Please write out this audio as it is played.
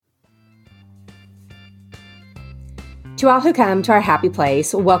To all who come to our happy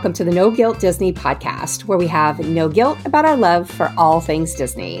place, welcome to the No Guilt Disney podcast, where we have no guilt about our love for all things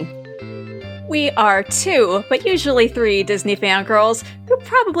Disney. We are two, but usually three Disney fangirls who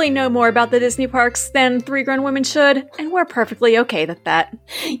probably know more about the Disney parks than three grown women should, and we're perfectly okay with that.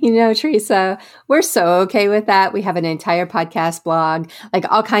 You know, Teresa, we're so okay with that. We have an entire podcast blog, like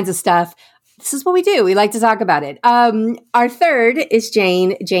all kinds of stuff. This is what we do. We like to talk about it. Our third is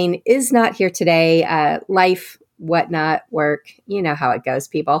Jane. Jane is not here today. Life, whatnot, work. You know how it goes,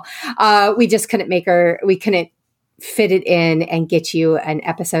 people. We just couldn't we couldn't fit it in and get you an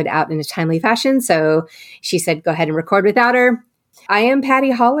episode out in a timely fashion. So she said, go ahead and record without her. I am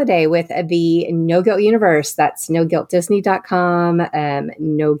Patty Holiday with the No Guilt Universe. That's noguiltdisney.com,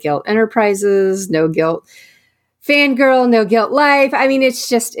 No Guilt Enterprises, No Guilt Fangirl, No Guilt Life. I mean,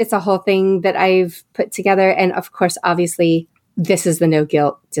 it's a whole thing that I've put together. And of course, obviously, this is the No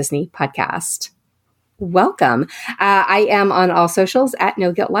Guilt Disney podcast. Welcome. I am on all socials at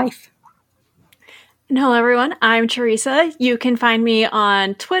No Guilt Life. Hello, everyone. I'm Teresa. You can find me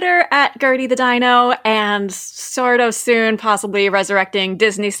on Twitter at Gertie the Dino, and sort of soon, possibly resurrecting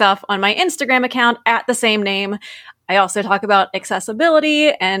Disney stuff on my Instagram account at the same name. I also talk about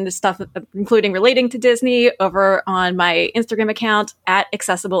accessibility and stuff, including relating to Disney, over on my Instagram account at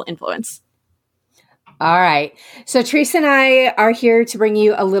Accessible Influence. All right. So Teresa and I are here to bring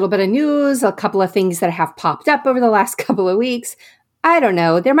you a little bit of news, a couple of things that have popped up over the last couple of weeks. I don't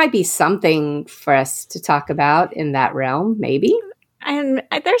know. There might be something for us to talk about in that realm, maybe. And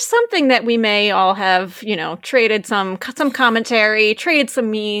there's something that we may all have, traded some commentary, traded some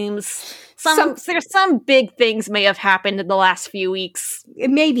memes. There's some big things may have happened in the last few weeks.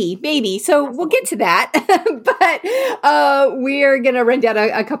 Maybe. So we'll get to that. But we're going to run down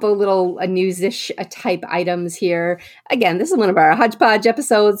a couple of little news-ish type items here. Again, this is one of our hodgepodge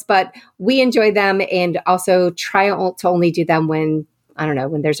episodes, but we enjoy them and also try to only do them when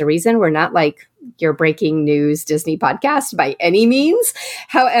there's a reason. We're not like your breaking news Disney podcast by any means.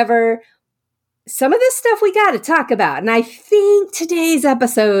 However, some of this stuff we got to talk about. And I think today's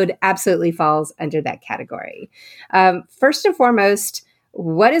episode absolutely falls under that category. First and foremost,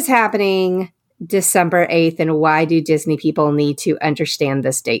 what is happening December 8th and why do Disney people need to understand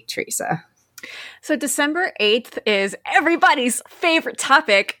this date, Teresa? So December 8th is everybody's favorite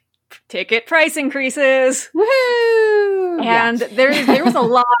topic, ticket price increases. Woohoo! And there was a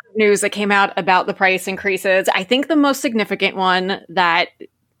lot of news that came out about the price increases. I think the most significant one that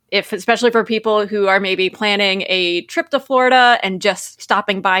especially for people who are maybe planning a trip to Florida and just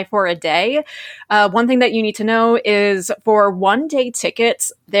stopping by for a day, one thing that you need to know is for one-day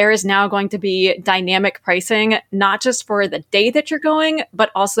tickets, there is now going to be dynamic pricing, not just for the day that you're going, but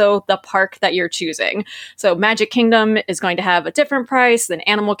also the park that you're choosing. So Magic Kingdom is going to have a different price than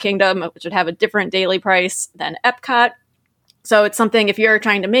Animal Kingdom, which would have a different daily price than Epcot. So it's something, if you're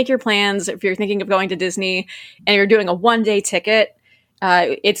trying to make your plans, if you're thinking of going to Disney and you're doing a one-day ticket,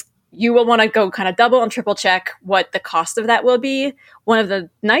 you will want to go kind of double and triple check what the cost of that will be. One of the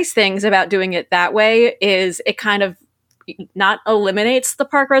nice things about doing it that way is it kind of not eliminates the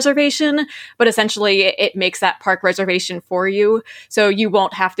park reservation, but essentially it makes that park reservation for you. So you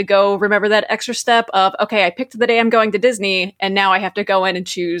won't have to go remember that extra step of, okay, I picked the day I'm going to Disney and now I have to go in and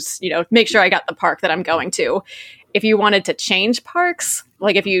choose, make sure I got the park that I'm going to. If you wanted to change parks,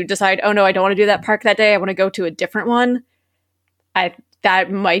 like if you decide, oh no, I don't want to do that park that day, I want to go to a different one,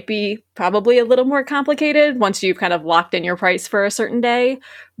 that might be probably a little more complicated once you've kind of locked in your price for a certain day.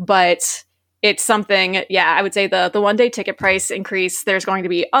 But it's something, I would say the one-day ticket price increase, there's going to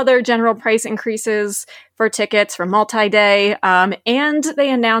be other general price increases for tickets for multi-day. And they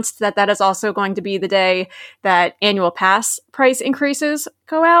announced that is also going to be the day that annual pass price increases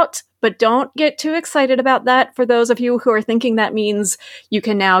go out. But don't get too excited about that. For those of you who are thinking that means you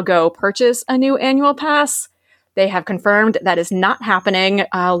can now go purchase a new annual pass, they have confirmed that is not happening.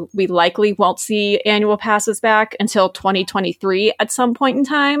 We likely won't see annual passes back until 2023 at some point in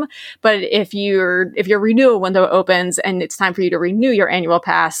time. But if your renewal window opens and it's time for you to renew your annual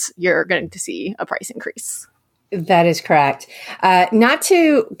pass, you're going to see a price increase. That is correct. Not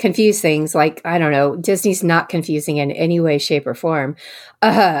to confuse things, like, I don't know, Disney's not confusing in any way, shape, or form.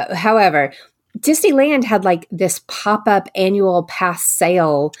 However, Disneyland had like this pop-up annual pass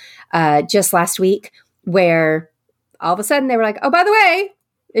sale just last week, where all of a sudden they were like, oh, by the way,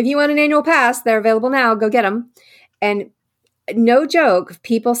 if you want an annual pass, they're available now. Go get them. And no joke,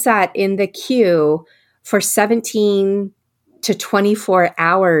 people sat in the queue for 17 to 24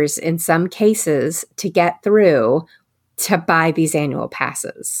 hours in some cases to get through to buy these annual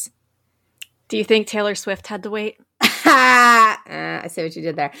passes. Do you think Taylor Swift had to wait? I see what you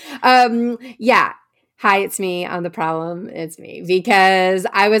did there. Yeah. Hi, it's me. I'm the problem. It's me, because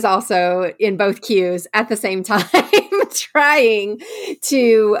I was also in both queues at the same time trying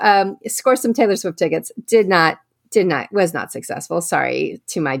to score some Taylor Swift tickets. Was not successful. Sorry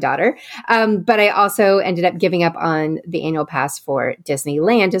to my daughter. But I also ended up giving up on the annual pass for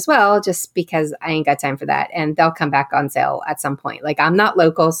Disneyland as well, just because I ain't got time for that. And they'll come back on sale at some point. Like, I'm not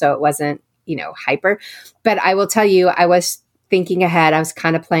local, so it wasn't, hyper. But I will tell you, I was thinking ahead. I was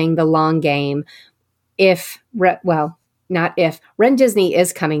kind of playing the long game. Not if Ren Disney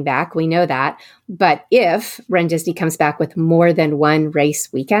is coming back, we know that. But if Ren Disney comes back with more than one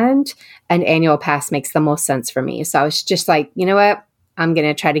race weekend, an annual pass makes the most sense for me. So I was just like, you know what? I'm going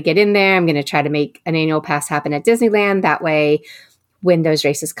to try to get in there. I'm going to try to make an annual pass happen at Disneyland. That way, when those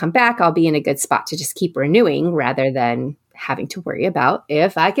races come back, I'll be in a good spot to just keep renewing rather than having to worry about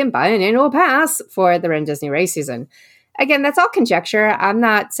if I can buy an annual pass for the Ren Disney race season. Again, that's all conjecture. I'm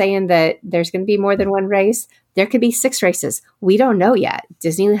not saying that there's going to be more than one race. There could be 6 races. We don't know yet.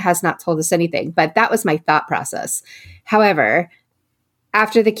 Disney has not told us anything, but that was my thought process. However,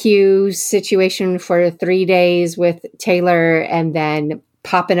 after the queue situation for 3 days with Taylor and then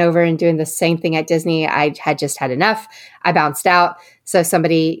popping over and doing the same thing at Disney, I had just had enough. I bounced out. So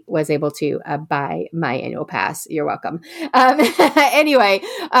somebody was able to buy my annual pass. You're welcome. Anyway,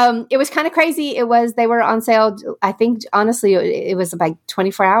 it was kind of crazy. They were on sale. I think, honestly, it was like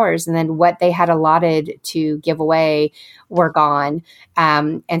 24 hours. And then what they had allotted to give away were gone.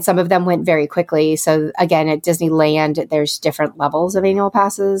 And some of them went very quickly. So again, at Disneyland, there's different levels of annual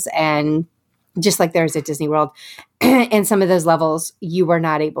passes. And just like there's at Disney World, and some of those levels you were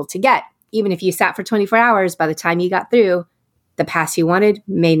not able to get. Even if you sat for 24 hours, by the time you got through, the pass you wanted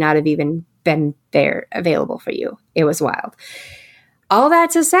may not have even been there available for you. It was wild. All that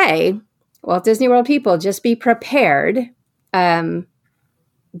to say, Walt Disney World people, just be prepared. When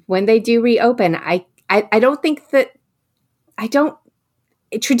they do reopen, I don't think that,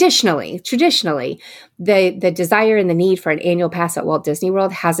 traditionally, the desire and the need for an annual pass at Walt Disney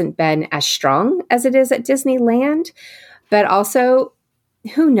World hasn't been as strong as it is at Disneyland. But also,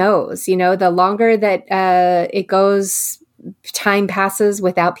 who knows? The longer that it goes, time passes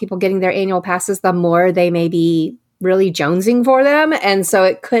without people getting their annual passes, the more they may be really jonesing for them. And so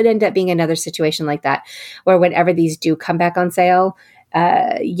it could end up being another situation like that, where whenever these do come back on sale,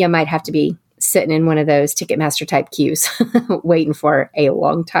 you might have to be sitting in one of those Ticketmaster type queues, waiting for a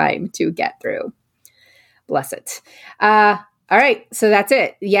long time to get through. Bless it. All right. So that's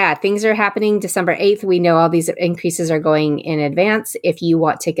it. Yeah. Things are happening December 8th. We know all these increases are going in advance. If you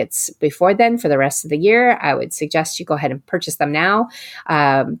want tickets before then for the rest of the year, I would suggest you go ahead and purchase them now.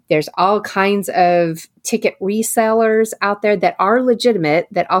 There's all kinds of ticket resellers out there that are legitimate,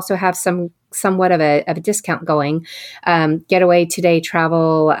 that also have somewhat of a discount going. Getaway Today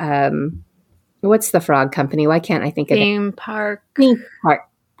Travel. What's the frog company? Why can't I think of it? Theme Park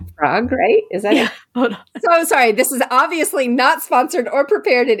Frog, right? Is that it? Hold on. So sorry. This is obviously not sponsored or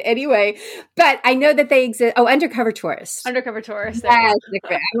prepared in any way, but I know that they exist. Oh, Undercover Tourist. Undercover Tourist. Yes,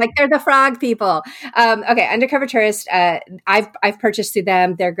 I'm like, they're the frog people. Okay, Undercover Tourist. I've purchased through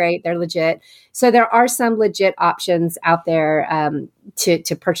them. They're great. They're legit. So there are some legit options out there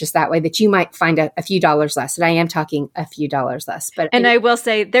to purchase that way that you might find a few dollars less. And I am talking a few dollars less. But I will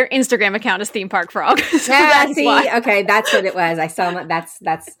say their Instagram account is Theme Park Frog. So yeah, see, okay, that's what it was. I saw that's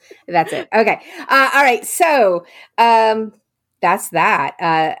it. Okay, all right. So that's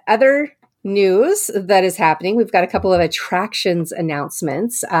that. Other news that is happening. We've got a couple of attractions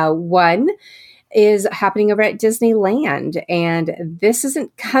announcements. One is happening over at Disneyland, and this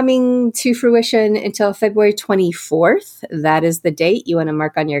isn't coming to fruition until February 24th. That is the date you want to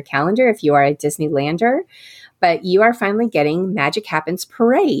mark on your calendar if you are a Disneylander. But you are finally getting Magic Happens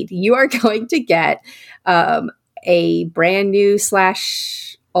Parade. You are going to get a brand new /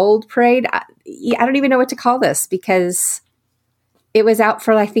 old parade. I don't even know what to call this, because it was out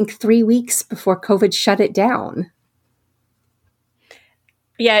for, I think, 3 weeks before COVID shut it down.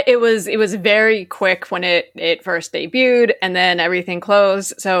 Yeah, it was very quick when it first debuted, and then everything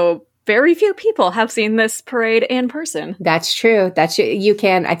closed. So very few people have seen this parade in person. That's true. I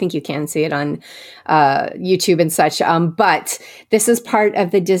think you can see it on YouTube and such. But this is part of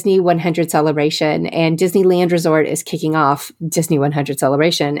the Disney 100 celebration, and Disneyland Resort is kicking off Disney 100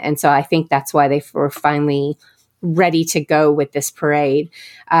 celebration. And so I think that's why they were finally ready to go with this parade.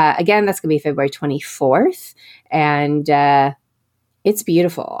 Again, that's going to be February 24th. And it's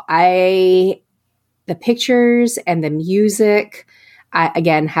beautiful. The pictures and the music, I,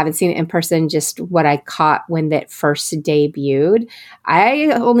 again, haven't seen it in person, just what I caught when that first debuted.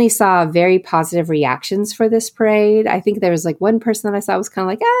 I only saw very positive reactions for this parade. I think there was like one person that I saw was kind of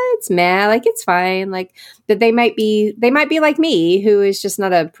like, it's meh, like it's fine. Like that they might be like me, who is just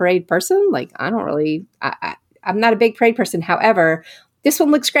not a parade person. Like I don't really, I'm not a big parade person. However, this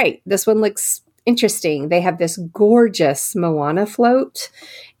one looks great. This one looks interesting. They have this gorgeous Moana float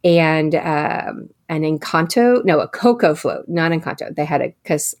and an Encanto, no, a Coco float, not Encanto. They had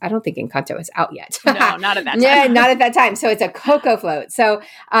because I don't think Encanto is out yet. No, not at that time. Yeah, not at that time. So it's a Coco float. So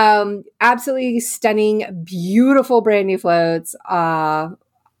absolutely stunning, beautiful, brand new floats.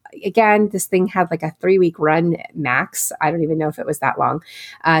 Again, this thing had like a 3-week run max. I don't even know if it was that long.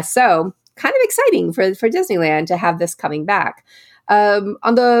 So kind of exciting for Disneyland to have this coming back.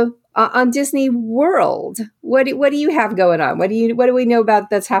 On Disney World, what do you have going on? What do we know about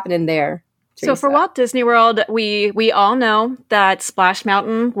that's happening there, Teresa? So for Walt Disney World, we all know that Splash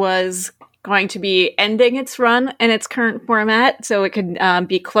Mountain was going to be ending its run in its current format, so it could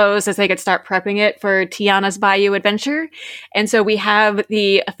be closed as they could start prepping it for Tiana's Bayou Adventure. And so we have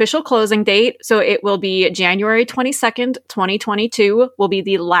the official closing date. So it will be January 22nd, 2022 will be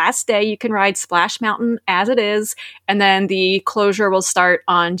the last day you can ride Splash Mountain as it is. And then the closure will start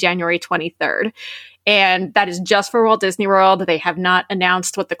on January 23rd. And that is just for Walt Disney World. They have not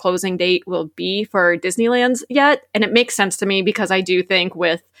announced what the closing date will be for Disneyland's yet. And it makes sense to me because I do think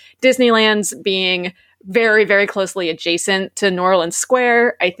with Disneyland's being very, very closely adjacent to New Orleans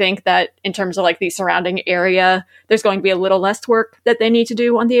Square, I think that in terms of like the surrounding area, there's going to be a little less work that they need to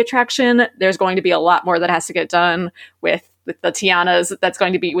do on the attraction. There's going to be a lot more that has to get done with the Tianas that's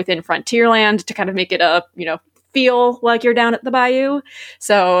going to be within Frontierland to kind of make it a, feel like you're down at the bayou.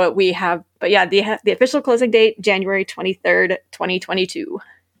 So we have, but yeah, the official closing date, January 23rd, 2022.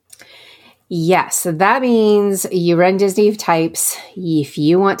 Yes, so that means you run Disney Types if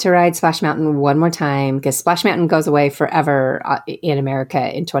you want to ride Splash Mountain one more time, because Splash Mountain goes away forever in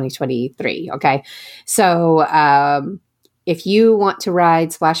America in 2023. Okay, so if you want to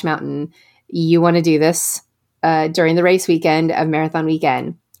ride Splash Mountain, you want to do this during the race weekend of Marathon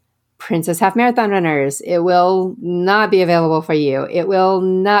Weekend. Princess Half Marathon runners, it will not be available for you. It will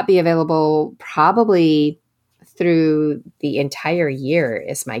not be available probably through the entire year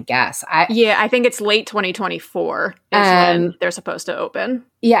is my guess. I think it's late 2024 is when they're supposed to open.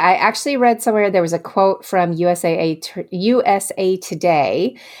 Yeah, I actually read somewhere there was a quote from USA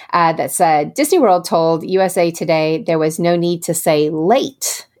Today that said, Disney World told USA Today there was no need to say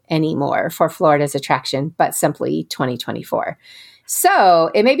late anymore for Florida's attraction, but simply 2024. So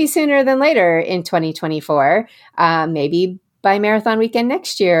it may be sooner than later in 2024, maybe by Marathon Weekend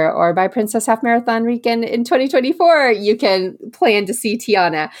next year or by Princess Half Marathon Weekend in 2024, you can plan to see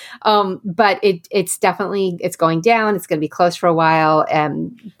Tiana. But it's definitely, it's going down. It's going to be closed for a while.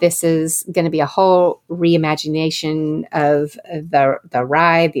 And this is going to be a whole reimagination of the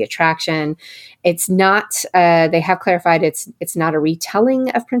ride, the attraction. It's not, they have clarified it's not a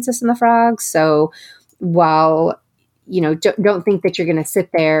retelling of Princess and the Frog. So while don't think that you're going to sit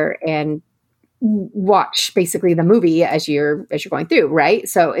there and watch basically the movie as you're going through, right?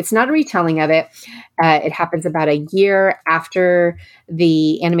 So it's not a retelling of it. It happens about a year after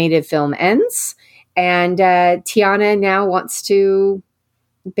the animated film ends. And Tiana now wants to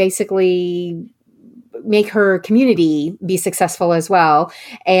basically make her community be successful as well.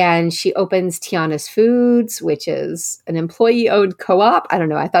 And she opens Tiana's Foods, which is an employee-owned co-op. I don't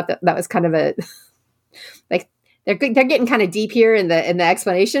know. I thought that was kind of a... like, they're getting kind of deep here in the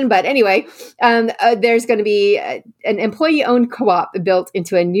explanation, but anyway, there's going to be an employee-owned co-op built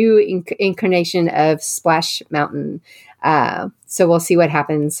into a new incarnation of Splash Mountain. So we'll see what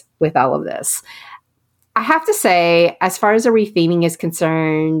happens with all of this. I have to say, as far as a retheming is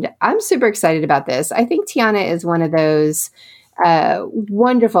concerned, I'm super excited about this. I think Tiana is one of those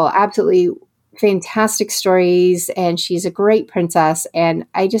wonderful, absolutely fantastic stories, and she's a great princess, and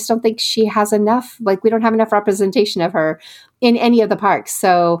I just don't think she has enough, we don't have enough representation of her in any of the parks.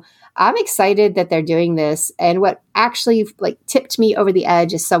 So I'm excited that they're doing this. And what actually tipped me over the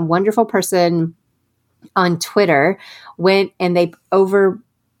edge is some wonderful person on Twitter went and they over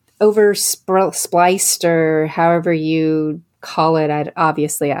spliced, or however you call it.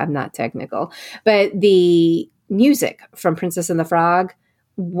 Obviously I'm not technical, but the music from Princess and the Frog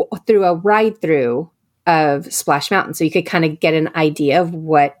through a ride through of Splash Mountain. So you could kind of get an idea of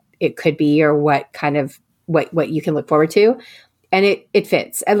what it could be, or what kind of what you can look forward to. And it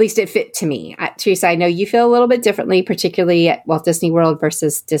fits. At least it fit to me. Teresa, I know you feel a little bit differently, particularly at Walt Disney World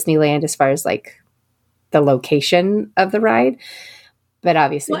versus Disneyland as far as the location of the ride. But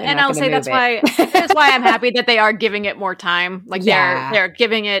obviously, well, and I'll say that's why I'm happy that they are giving it more time. Like they're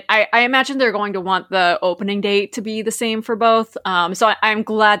giving it. I imagine they're going to want the opening date to be the same for both. So I'm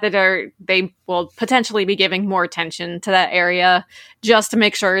glad that they will potentially be giving more attention to that area just to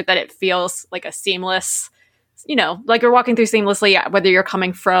make sure that it feels like a seamless. Like you're walking through seamlessly, whether you're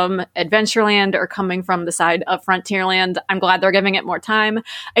coming from Adventureland or coming from the side of Frontierland. I'm glad they're giving it more time.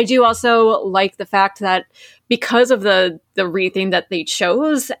 I do also like the fact that because of the retheme that they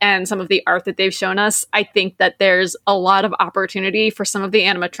chose and some of the art that they've shown us, I think that there's a lot of opportunity for some of the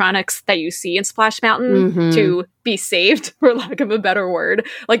animatronics that you see in Splash Mountain to be saved, for lack of a better word.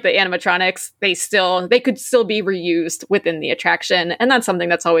 Like the animatronics, they could still be reused within the attraction. And that's something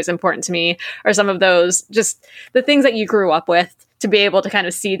that's always important to me, are some of those, just the things that you grew up with, to be able to kind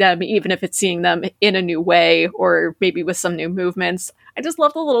of see them, even if it's seeing them in a new way or maybe with some new movements. I just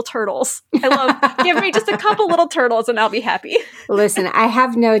love the little turtles. Give me just a couple little turtles and I'll be happy. Listen, I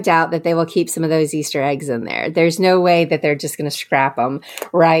have no doubt that they will keep some of those Easter eggs in there. There's no way that they're just going to scrap them,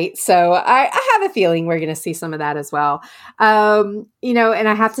 right? So I have a feeling we're going to see some of that as well. And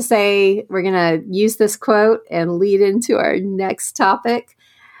I have to say, we're going to use this quote and lead into our next topic.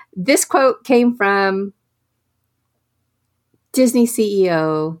 This quote came from Disney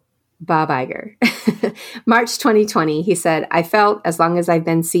CEO Bob Iger. March 2020, he said, "I felt as long as I've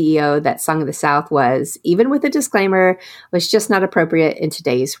been CEO that Song of the South was, even with a disclaimer, was just not appropriate in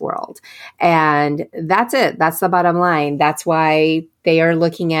today's world." And that's it. That's the bottom line. That's why they are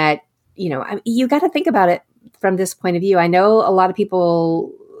looking at, you got to think about it from this point of view. I know a lot of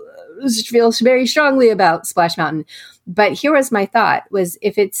people feel very strongly about Splash Mountain, but here was my thought, was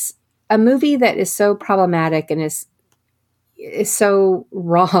if it's a movie that is so problematic and is so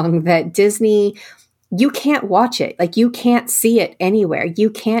wrong that Disney, you can't watch it. Like, you can't see it anywhere. You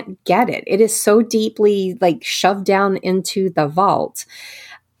can't get it. It is so deeply shoved down into the vault.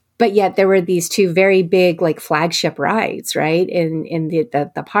 But yet there were these two very big flagship rides, right? In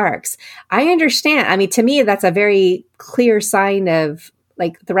the parks. I understand. I mean, to me, that's a very clear sign of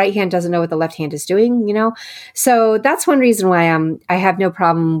the right hand doesn't know what the left hand is doing, So that's one reason why I have no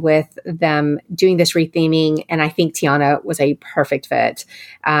problem with them doing this retheming. And I think Tiana was a perfect fit.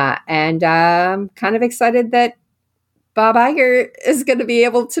 And I'm kind of excited that Bob Iger is going to be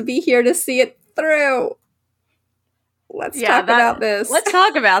able to be here to see it through. Let's talk about this. Let's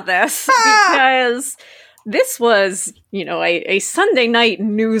talk about this because this was, a Sunday night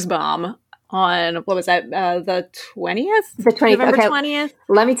news bomb on, what was that, the 20th? The 20th. November 20th?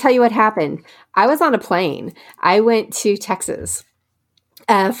 Let me tell you what happened. I was on a plane. I went to Texas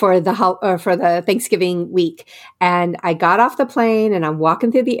for the Thanksgiving week. And I got off the plane and I'm walking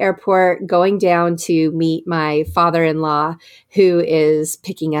through the airport, going down to meet my father-in-law, who is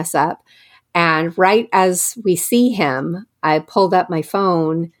picking us up. And right as we see him, I pulled up my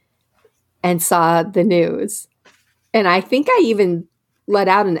phone and saw the news. And I think I even let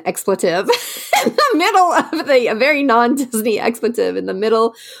out an expletive in the middle of a very non-Disney expletive in the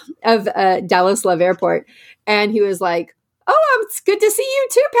middle of Dallas Love Airport. And he was like, "Oh, it's good to see you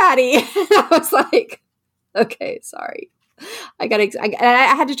too, Patty." And I was like, "Okay, sorry." I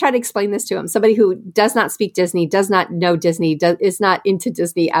had to try to explain this to him. Somebody who does not speak Disney, does not know Disney, is not into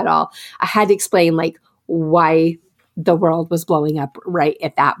Disney at all. I had to explain why the world was blowing up right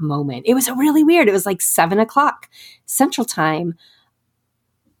at that moment. It was really weird. It was 7:00 Central Time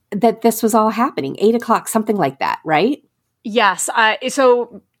that this was all happening, 8:00, something like that, right? Yes.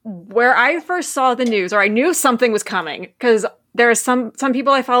 So where I first saw the news, or I knew something was coming, because there are some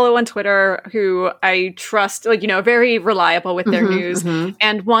people I follow on Twitter who I trust, very reliable with their news.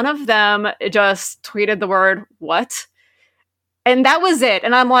 And one of them just tweeted the word, "What?" And that was it.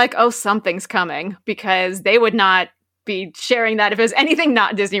 And I'm like, oh, something's coming, because they would not be sharing that if it was anything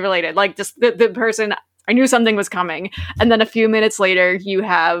not Disney related. Just the person, I knew something was coming. And then a few minutes later, you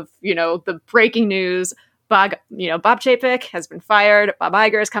have, the breaking news. Bob Chapek has been fired. Bob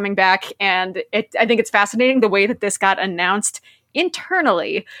Iger is coming back. And I think it's fascinating the way that this got announced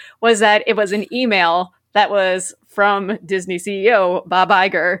internally was that it was an email that was from Disney CEO Bob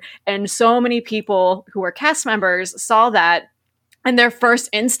Iger. And so many people who were cast members saw that. And their first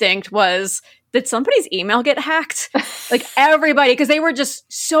instinct was, did somebody's email get hacked? Everybody, because they were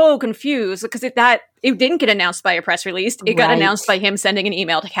just so confused, because it didn't get announced by a press release. It got announced by him sending an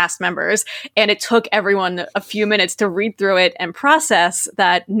email to cast members. And it took everyone a few minutes to read through it and process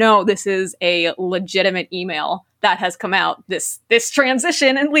that, no, this is a legitimate email that has come out. This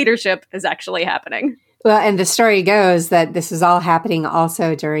transition in leadership is actually happening. Well, and the story goes that this is all happening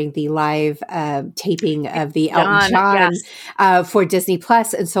also during the live taping of the Elton John for Disney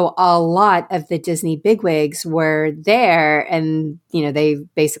Plus. And so a lot of the Disney bigwigs were there. And, they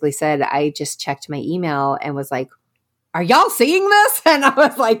basically said, I just checked my email and was like, are y'all seeing this? And I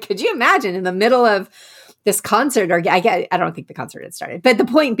was like, could you imagine in the middle of this concert, or I don't think the concert had started, but the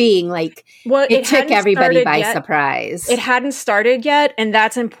point being, like, it took everybody by surprise. It hadn't started yet, and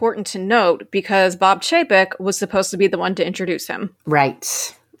that's important to note because Bob Chapek was supposed to be the one to introduce him.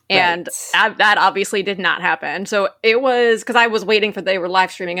 Right. And that obviously did not happen. So it was, because I was waiting they were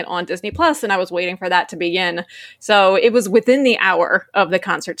live streaming it on Disney Plus, and I was waiting for that to begin. So it was within the hour of the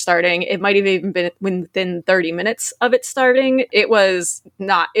concert starting. It might have even been within 30 minutes of it starting. It was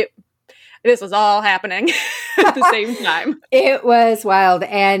not, this was all happening at the same time. It was wild.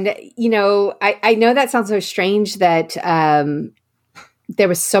 And, I know that sounds so strange that there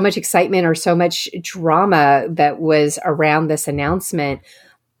was so much excitement or so much drama that was around this announcement.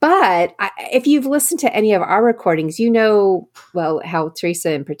 But if you've listened to any of our recordings, how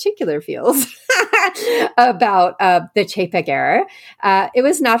Teresa in particular feels about the Chapek era. It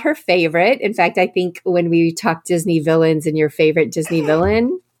was not her favorite. In fact, I think when we talked Disney villains and your favorite Disney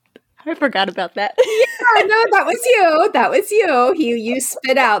villain, I forgot about that. Yeah, no, that was you. That was you. You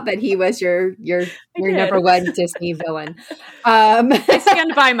spit out that he was your number one Disney villain. I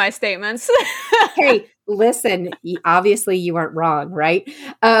stand by my statements. Hey, listen, obviously you weren't wrong, right?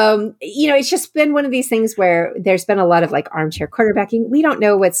 It's just been one of these things where there's been a lot of like armchair quarterbacking. We don't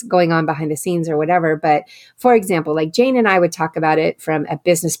know what's going on behind the scenes or whatever. But for example, like Jane and I would talk about it from a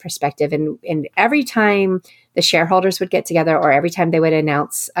business perspective. And every time the shareholders would get together or every time they would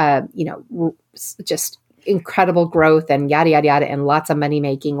announce, just incredible growth and yada, yada, yada, and lots of money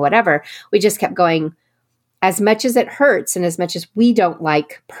making, whatever, we just kept going. As much as it hurts and as much as we don't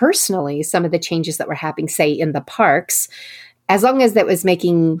like personally some of the changes that were happening, say, in the parks, as long as that was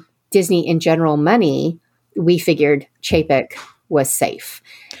making Disney in general money, we figured Chapek was safe.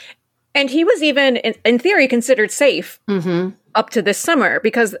 And he was even, in theory, considered safe up to this summer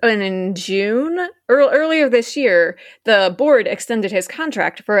because in June, earlier this year, the board extended his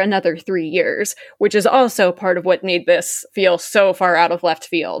contract for another 3 years, which is also part of what made this feel so far out of left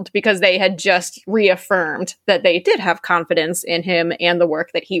field because they had just reaffirmed that they did have confidence in him and the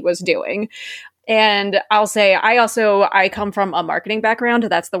work that he was doing. And I'll say, I come from a marketing background.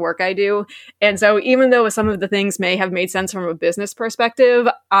 That's the work I do. And so even though some of the things may have made sense from a business perspective,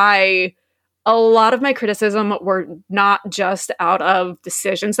 a lot of my criticism were not just out of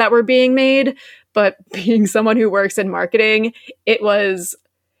decisions that were being made, but being someone who works in marketing, it was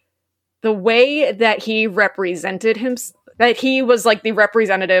the way that he represented himself. That he was like the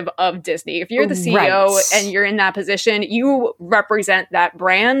representative of Disney. If you're the CEO and you're in that position, you represent that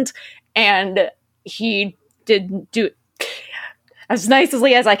brand. And he did do, as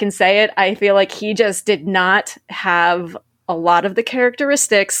nicely as I can say it, I feel like he just did not have a lot of the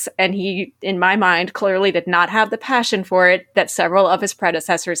characteristics, and he, in my mind, clearly did not have the passion for it that several of his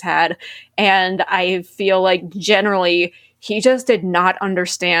predecessors had. And I feel like generally he just did not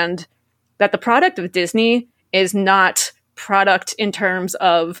understand that the product of Disney is not product in terms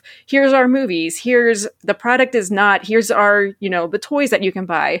of here's our movies, here's the product is not, here's our, the toys that you can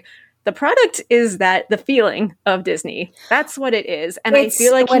buy. The product is that the feeling of Disney. That's what it is. And I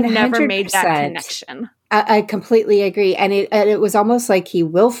feel like he never made that connection. I completely agree. And it was almost like he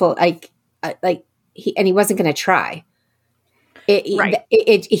willful, he wasn't going to try.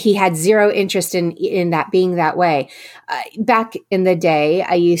 He had zero interest in that being that way. Back in the day,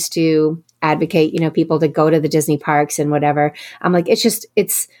 I used to advocate, people to go to the Disney parks and whatever. I'm like,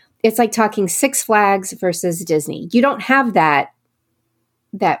 it's like talking Six Flags versus Disney. You don't have that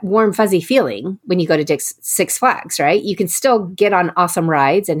warm, fuzzy feeling when you go to Six Flags, right? You can still get on awesome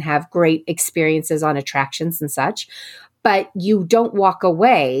rides and have great experiences on attractions and such, but you don't walk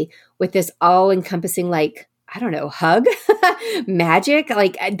away with this all-encompassing, like, I don't know, hug, magic.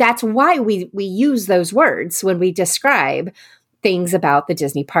 Like, that's why we use those words when we describe things about the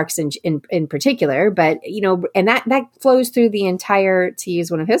Disney parks in particular, but, and that flows through the entire, to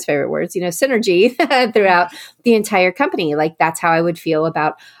use one of his favorite words, synergy throughout the entire company. Like, that's how I would feel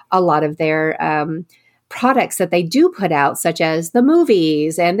about a lot of their products that they do put out, such as the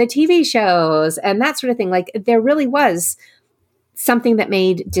movies and the TV shows and that sort of thing. Like, there really was something that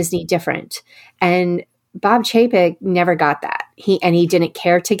made Disney different. And Bob Chapek never got that. He didn't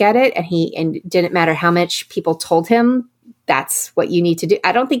care to get it. And didn't matter how much people told him that's what you need to do.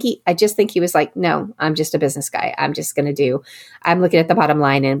 I just think he was like, no, I'm just a business guy. I'm looking at the bottom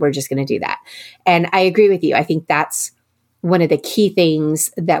line and we're just going to do that. And I agree with you. I think that's one of the key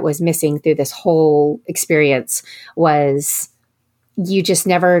things that was missing through this whole experience was you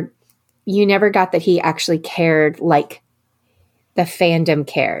never got that he actually cared like the fandom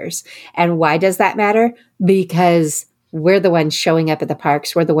cares. And why does that matter? Because we're the ones showing up at the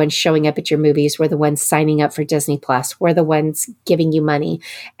parks. We're the ones showing up at your movies. We're the ones signing up for Disney Plus. We're the ones giving you money.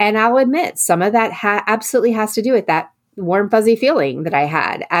 And I'll admit some of that absolutely has to do with that warm, fuzzy feeling that I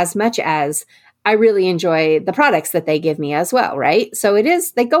had, as much as I really enjoy the products that they give me as well. Right. So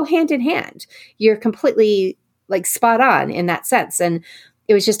they go hand in hand. You're completely like spot on in that sense. And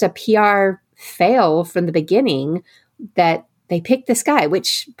it was just a PR fail from the beginning that they picked this guy,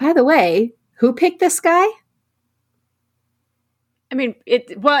 which, by the way, who picked this guy? I mean,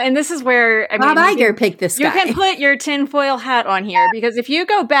 and this is where Bob Iger picked this guy. You can put your tinfoil hat on here, because if you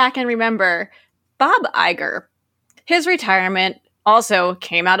go back and remember, Bob Iger, his retirement also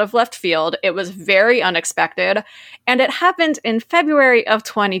came out of left field. It was very unexpected, and it happened in February of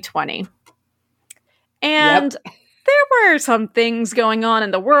 2020. And there were some things going on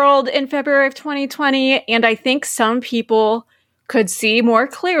in the world in February of 2020, and I think some people could see more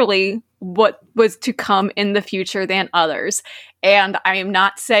clearly what was to come in the future than others. And I am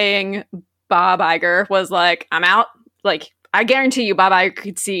not saying Bob Iger was like, I'm out. Like, I guarantee you Bob Iger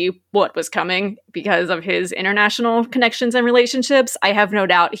could see what was coming because of his international connections and relationships. I have no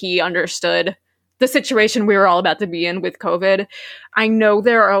doubt he understood the situation we were all about to be in with COVID. I know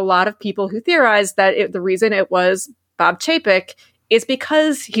there are a lot of people who theorize that the reason it was Bob Chapek is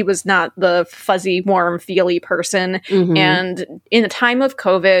because he was not the fuzzy, warm, feely person. Mm-hmm. And in the time of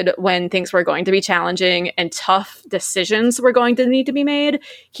COVID, when things were going to be challenging and tough decisions were going to need to be made,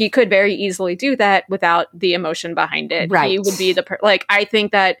 he could very easily do that without the emotion behind it. Right. He would be I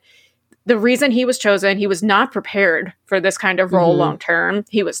think that the reason he was chosen, he was not prepared for this kind of role long term.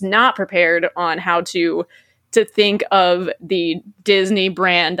 He was not prepared on how to think of the Disney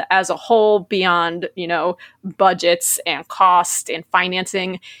brand as a whole beyond, budgets and cost and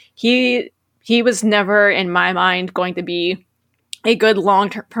financing. He was never, in my mind, going to be a good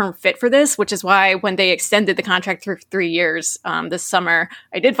long-term fit for this, which is why when they extended the contract through 3 years this summer,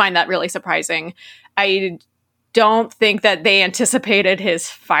 I did find that really surprising. I don't think that they anticipated his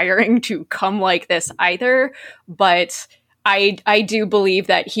firing to come like this either, but I do believe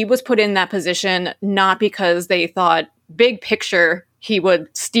that he was put in that position not because they thought big picture he would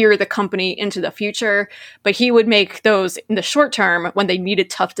steer the company into the future, but he would make those in the short term when they needed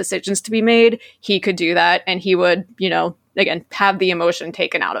tough decisions to be made. He could do that, and he would, again, have the emotion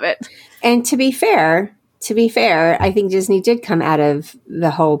taken out of it. And to be fair, I think Disney did come out of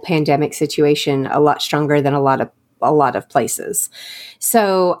the whole pandemic situation a lot stronger than a lot of places.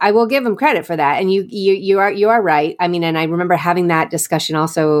 So I will give them credit for that. And you are right. I mean, and I remember having that discussion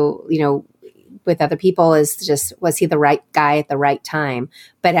also, with other people, is just, was he the right guy at the right time?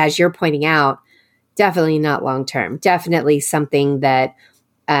 But as you're pointing out, definitely not long-term, definitely something that,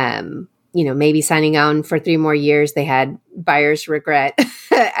 maybe signing on for 3 more years, they had buyer's regret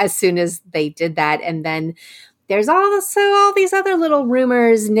as soon as they did that. And then there's also all these other little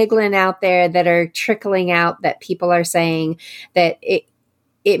rumors niggling out there that are trickling out that people are saying that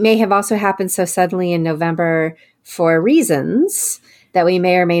it may have also happened so suddenly in November for reasons that we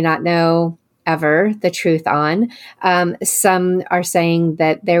may or may not know ever the truth on. Some are saying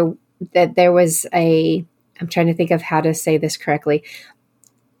that there was I'm trying to think of how to say this correctly,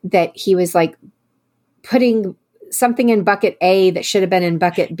 that he was like putting something in bucket A that should have been in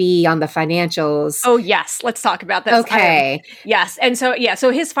bucket B on the financials. Oh, yes. Let's talk about this. Okay. Yes. And so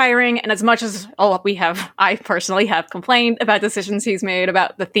his firing, and as much as I personally have complained about decisions he's made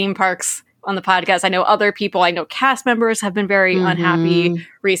about the theme parks on the podcast. I know cast members have been very unhappy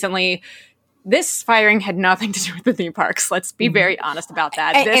recently. This firing had nothing to do with the theme parks. Let's be very honest about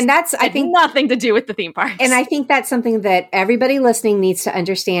that. And that's, I think, nothing to do with the theme parks. And I think that's something that everybody listening needs to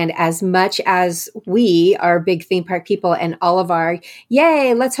understand. As much as we are big theme park people and all of our,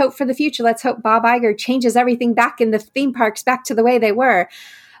 yay, let's hope for the future. Let's hope Bob Iger changes everything back in the theme parks back to the way they were.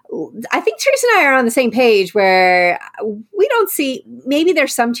 I think Teresa and I are on the same page where we don't see, maybe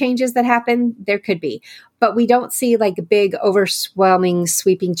there's some changes that happen. There could be, but we don't see like big, overwhelming,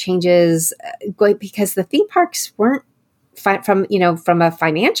 sweeping changes because the theme parks weren't from a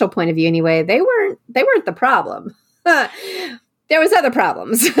financial point of view anyway. They weren't the problem. There was other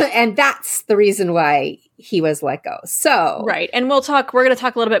problems, and that's the reason why he was let go. So, right. And we're going to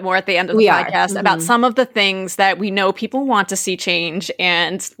talk a little bit more at the end of the podcast about some of the things that we know people want to see change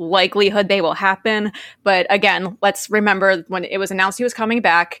and likelihood they will happen. But again, let's remember when it was announced he was coming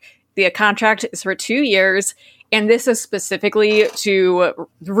back, The contract is for 2 years, and this is specifically to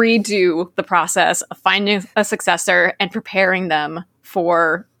redo the process of finding a successor and preparing them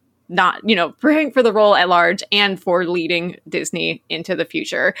for preparing for the role at large and for leading Disney into the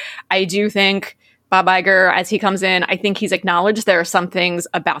future. I do think Bob Iger, as he comes in, I think he's acknowledged there are some things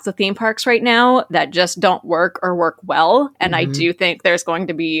about the theme parks right now that just don't work or work well. And I do think there's going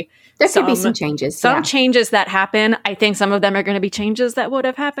to be could be some changes. Some changes that happen. I think some of them are going to be changes that would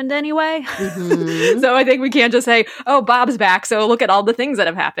have happened anyway. So I think we can't just say, oh, Bob's back, so look at all the things that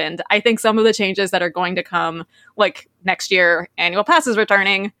have happened. I think some of the changes that are going to come, like next year, annual passes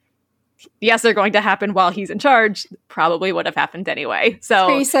returning, yes, they're going to happen while he's in charge, probably would have happened anyway. So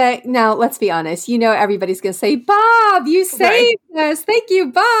Teresa, now let's be honest. Everybody's going to say, Bob, you saved us. Thank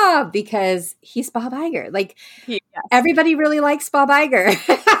you, Bob, because he's Bob Iger. Like, everybody really likes Bob Iger.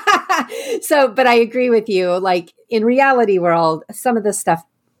 But I agree with you. Like, in reality world, some of this stuff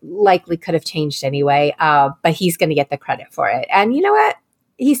likely could have changed anyway, but he's going to get the credit for it. And you know what?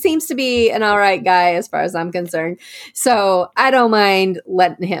 He seems to be an all right guy as far as I'm concerned. So I don't mind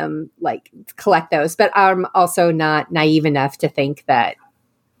letting him collect those, but I'm also not naive enough to think that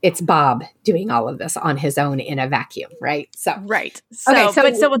it's Bob doing all of this on his own in a vacuum. Right. So, right. So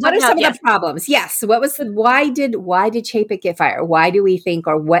what are some of the problems? Yes. Why did Chapek get fired? Why do we think,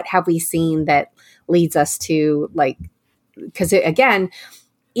 or what have we seen that leads us to because again,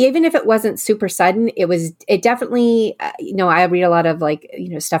 even if it wasn't super sudden, it definitely, I read a lot of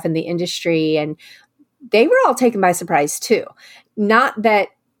stuff in the industry, and they were all taken by surprise too. Not that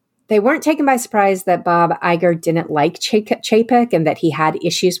they weren't taken by surprise that Bob Iger didn't like Chapek and that he had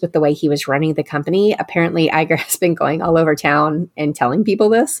issues with the way he was running the company. Apparently, Iger has been going all over town and telling people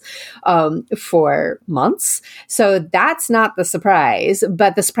this for months. So that's not the surprise,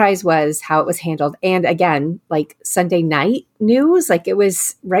 but the surprise was how it was handled. And again, Sunday night news, it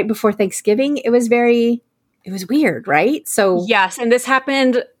was right before Thanksgiving. It was weird, right? So yes, and this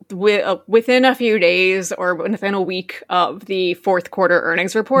happened within a few days or within a week of the fourth quarter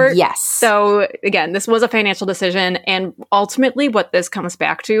earnings report. Yes. So again, this was a financial decision. And ultimately what this comes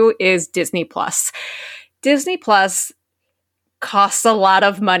back to is Disney Plus. Disney Plus costs a lot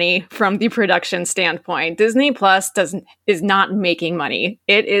of money from the production standpoint. Disney Plus is not making money.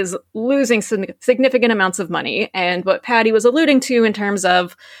 It is losing significant amounts of money. And what Patty was alluding to in terms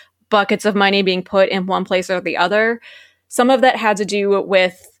of buckets of money being put in one place or the other, some of that had to do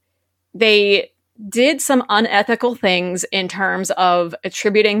with they did some unethical things in terms of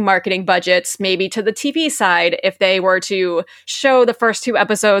attributing marketing budgets maybe to the TV side. If they were to show the first 2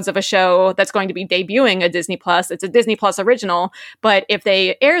 episodes of a show that's going to be debuting a Disney Plus, it's a Disney Plus original. But if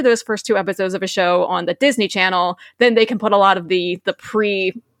they air those first 2 episodes of a show on the Disney Channel, then they can put a lot of the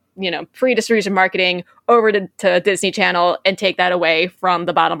pre-distribution marketing over to Disney Channel and take that away from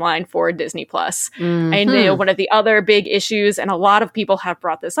the bottom line for Disney Plus. Mm-hmm. I know one of the other big issues, and a lot of people have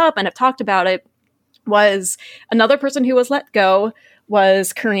brought this up and have talked about it, was another person who was let go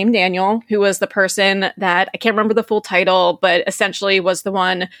was Kareem Daniel, who was the person that, I can't remember the full title, but essentially was the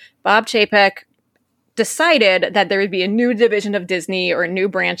one Bob Chapek decided that there would be a new division of Disney or a new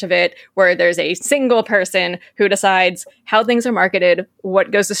branch of it where there's a single person who decides how things are marketed,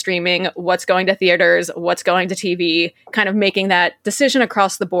 what goes to streaming, what's going to theaters, what's going to TV, kind of making that decision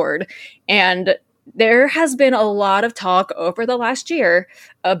across the board. And there has been a lot of talk over the last year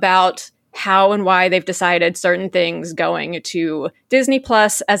about how and why they've decided certain things, going to Disney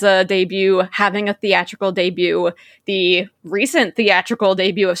Plus as a debut, having a theatrical debut. The recent theatrical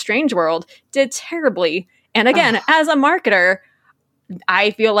debut of Strange World did terribly. And again, as a marketer,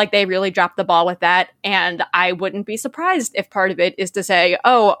 I feel like they really dropped the ball with that. And I wouldn't be surprised if part of it is to say,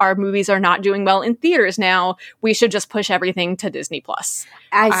 oh, our movies are not doing well in theaters now. We should just push everything to Disney Plus.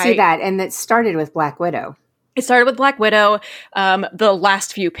 I see that. And it started with Black Widow. It started with Black Widow. The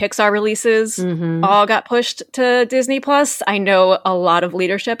last few Pixar releases all got pushed to Disney Plus. I know a lot of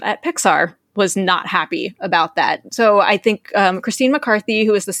leadership at Pixar was not happy about that. So I think Christine McCarthy,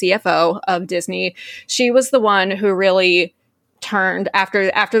 who is the CFO of Disney, she was the one who really turned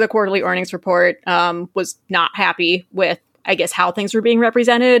after the quarterly earnings report, was not happy with, I guess, how things were being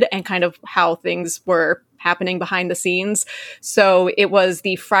represented and kind of how things were happening behind the scenes. So it was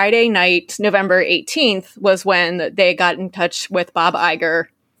the Friday night, November 18th, was when they got in touch with Bob Iger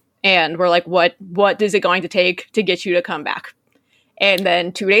and were like, what is it going to take to get you to come back? And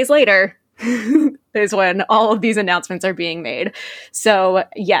then 2 days later is when all of these announcements are being made. So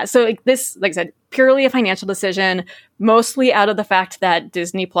yeah, so this, like I said, purely a financial decision, mostly out of the fact that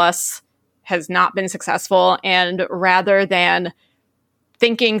Disney Plus has not been successful. And rather than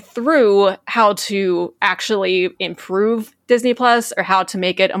thinking through how to actually improve Disney Plus or how to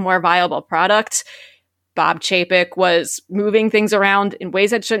make it a more viable product. Bob Chapek was moving things around in ways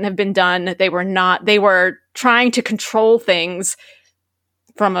that shouldn't have been done. They were trying to control things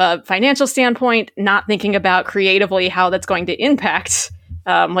from a financial standpoint, not thinking about creatively how that's going to impact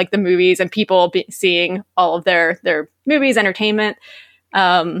like the movies and people seeing all of their movies, entertainment.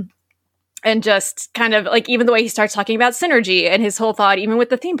 And just kind of like even the way he starts talking about synergy and his whole thought, even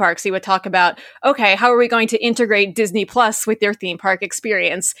with the theme parks, he would talk about, okay, how are we going to integrate Disney Plus with their theme park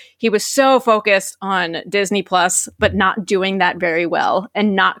experience? He was so focused on Disney Plus, but not doing that very well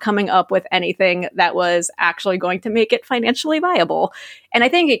and not coming up with anything that was actually going to make it financially viable. And I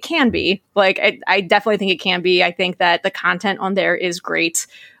think it can be. Like, I definitely think it can be. I think that the content on there is great,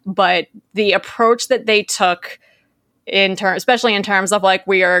 but the approach that they took especially in terms of like,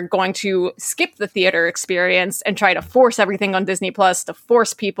 we are going to skip the theater experience and try to force everything on Disney Plus, to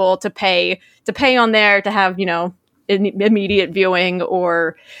force people to pay on there, to have, immediate viewing,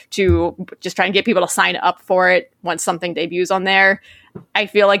 or to just try and get people to sign up for it once something debuts on there. I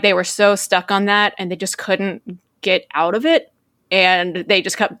feel like they were so stuck on that and they just couldn't get out of it. And they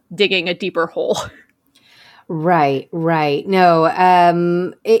just kept digging a deeper hole. Right.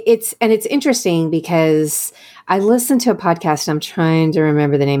 No, it's interesting because I listened to a podcast. I'm trying to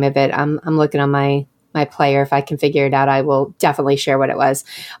remember the name of it. I'm looking on my player. If I can figure it out, I will definitely share what it was.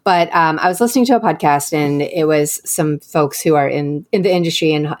 But I was listening to a podcast, and it was some folks who are in the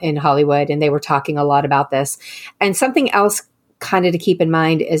industry in Hollywood, and they were talking a lot about this. And something else kind of to keep in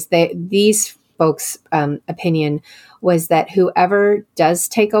mind is that these folks' opinion was that whoever does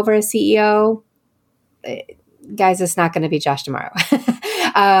take over as CEO, guys, it's not going to be Josh D'Amaro.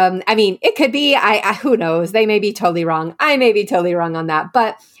 I mean, it could be. Who knows? They may be totally wrong. I may be totally wrong on that.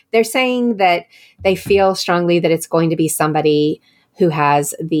 But they're saying that they feel strongly that it's going to be somebody who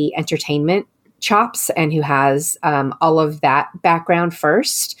has the entertainment chops and who has all of that background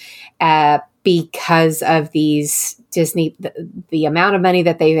first, because of these Disney, the amount of money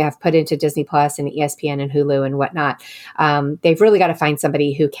that they have put into Disney Plus and ESPN and Hulu and whatnot. They've really got to find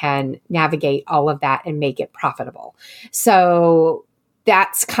somebody who can navigate all of that and make it profitable. So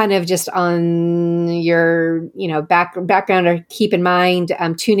that's kind of just on your, background or keep in mind.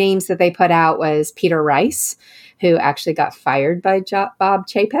 Two names that they put out was Peter Rice, who actually got fired by Bob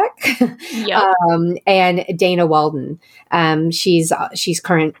Chapek, Yep. And Dana Walden. She's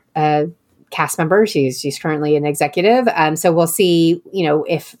current cast member. She's currently an executive. So we'll see,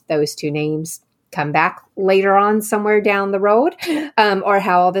 if those two names come back later on somewhere down the road, or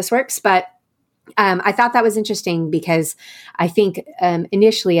how all this works. But I thought that was interesting because I think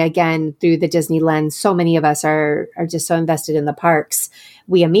initially, again, through the Disney lens, so many of us are just so invested in the parks.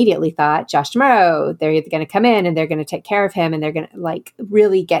 We immediately thought Josh D'Amaro, they're going to come in and they're going to take care of him and they're going to like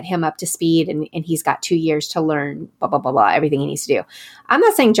really get him up to speed. And he's got 2 years to learn, blah, blah, blah, blah, everything he needs to do. I'm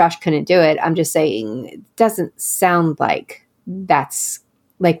not saying Josh couldn't do it. I'm just saying it doesn't sound like that's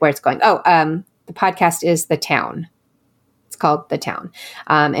like where it's going. The podcast is The Town. It's called The Town.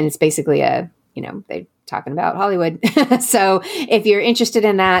 And it's basically they're talking about Hollywood. So if you're interested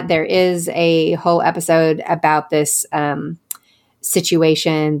in that, there is a whole episode about this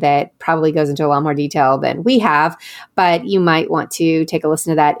situation that probably goes into a lot more detail than we have, but you might want to take a listen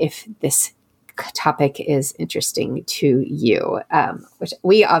to that if this topic is interesting to you, which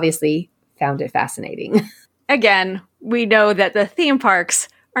we obviously found it fascinating. Again, we know that the theme parks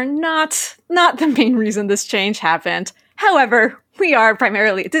are not the main reason this change happened. However, we are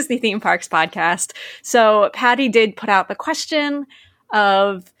primarily a Disney theme parks podcast. So Patty did put out the question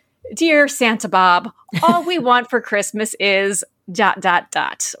of, Dear Santa Bob, all we want for Christmas is ...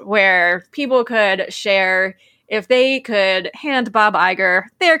 where people could share if they could hand Bob Iger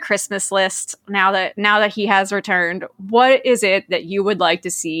their Christmas list now that he has returned. What is it that you would like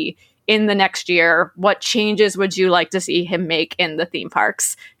to see in the next year? What changes would you like to see him make in the theme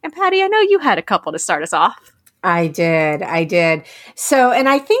parks? And Patty, I know you had a couple to start us off. I did. So, and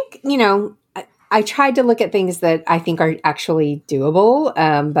I think, I tried to look at things that I think are actually doable,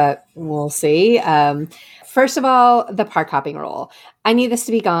 but we'll see. First of all, the park hopping rule. I need this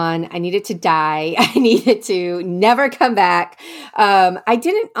to be gone. I need it to die. I need it to never come back. I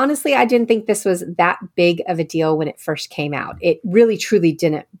didn't think this was that big of a deal when it first came out. It really, truly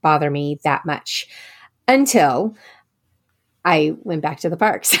didn't bother me that much until I went back to the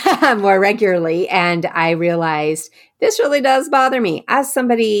parks more regularly, and I realized this really does bother me. As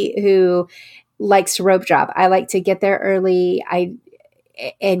somebody who likes to rope drop, I like to get there early.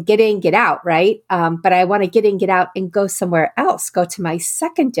 and get in, get out, right? But I want to get in, get out, and go somewhere else, go to my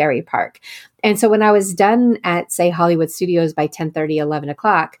secondary park. And so when I was done at, say, Hollywood Studios by 10:30, 11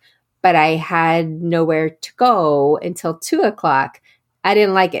 o'clock, but I had nowhere to go until 2 o'clock, I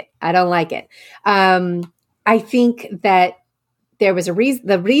didn't like it. I don't like it. I think that there was a reason.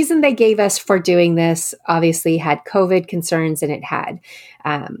 The reason they gave us for doing this obviously had COVID concerns, and it had,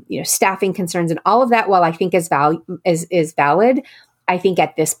 staffing concerns, and all of that. While I think is valid, I think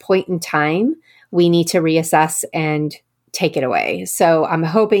at this point in time we need to reassess and take it away. So I'm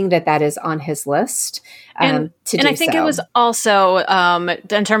hoping that is on his list. And I think it was also,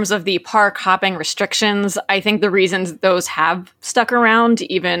 in terms of the park hopping restrictions, I think the reasons those have stuck around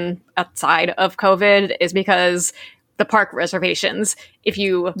even outside of COVID is because the park reservations. If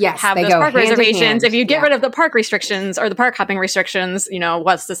you have those park reservations, if you get rid of the park restrictions or the park hopping restrictions,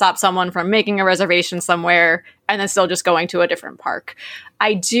 what's to stop someone from making a reservation somewhere and then still just going to a different park?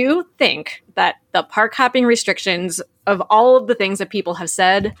 I do think that the park hopping restrictions, of all of the things that people have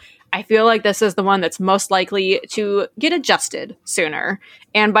said, I feel like this is the one that's most likely to get adjusted sooner.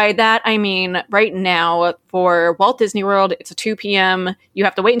 And by that, I mean, right now for Walt Disney World, it's a 2 p.m. You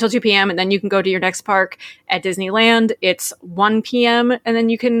have to wait until 2 p.m. and then you can go to your next park. At Disneyland, it's 1 p.m. and then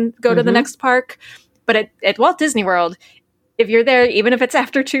you can go to the next park. But at Walt Disney World, if you're there, even if it's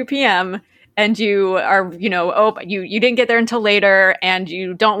after 2 p.m., and you are, you didn't get there until later and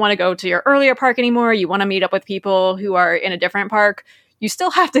you don't want to go to your earlier park anymore, you want to meet up with people who are in a different park, you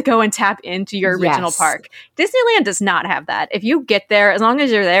still have to go and tap into your original park. Disneyland does not have that. If you get there, as long as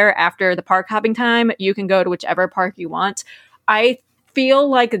you're there after the park hopping time, you can go to whichever park you want. I feel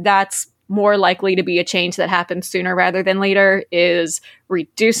like that's more likely to be a change that happens sooner rather than later, is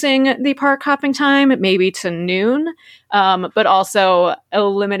reducing the park hopping time maybe to noon, but also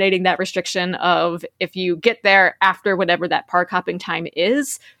eliminating that restriction of, if you get there after whatever that park hopping time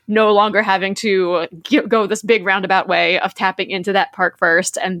is, no longer having to go this big roundabout way of tapping into that park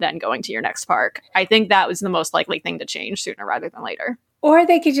first and then going to your next park. I think that was the most likely thing to change sooner rather than later. Or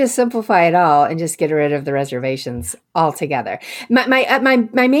they could just simplify it all and just get rid of the reservations altogether. My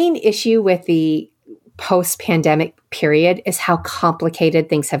main issue with the post-pandemic period is how complicated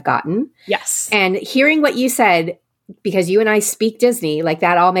things have gotten. Yes. And hearing what you said, because you and I speak Disney, like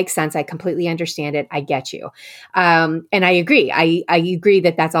that all makes sense. I completely understand it. I get you. And I agree. I agree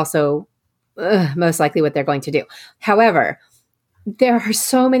that that's also most likely what they're going to do. However, there are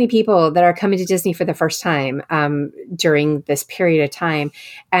so many people that are coming to Disney for the first time during this period of time.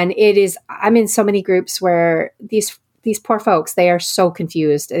 And I'm in so many groups where these poor folks, they are so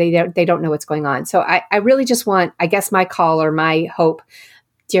confused. They don't know what's going on. So I really just want, I guess my call or my hope,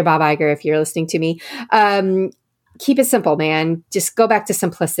 dear Bob Iger, if you're listening to me, keep it simple, man. Just go back to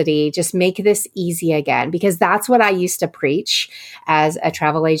simplicity. Just make this easy again, because that's what I used to preach as a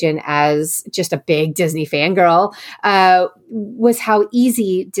travel agent, as just a big Disney fangirl, was how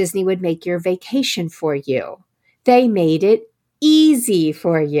easy Disney would make your vacation for you. They made it easy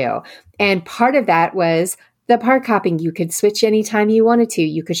for you. And part of that was the park hopping. You could switch anytime you wanted to.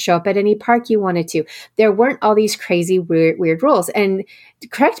 You could show up at any park you wanted to. There weren't all these crazy, weird rules. And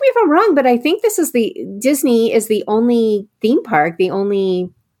correct me if I'm wrong, but I think Disney is the only theme park, the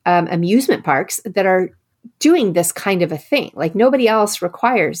only amusement parks that are doing this kind of a thing. Like nobody else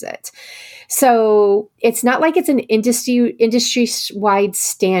requires it. So it's not like it's an industry-wide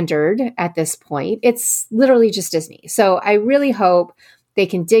standard at this point. It's literally just Disney. So I really hope they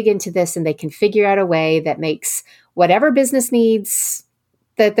can dig into this and they can figure out a way that makes whatever business needs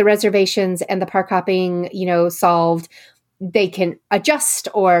that the reservations and the park hopping, solved, they can adjust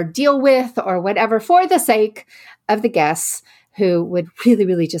or deal with or whatever for the sake of the guests who would really,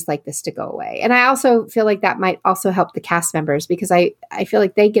 really just like this to go away. And I also feel like that might also help the cast members, because I feel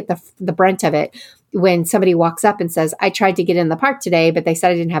like they get the brunt of it when somebody walks up and says, I tried to get in the park today, but they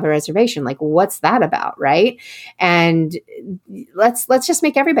said I didn't have a reservation. Like, what's that about? Right. And let's just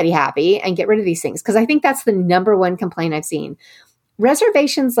make everybody happy and get rid of these things. Cause I think that's the number one complaint I've seen.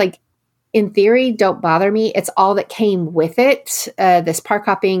 Reservations, like in theory, don't bother me. It's all that came with it. This park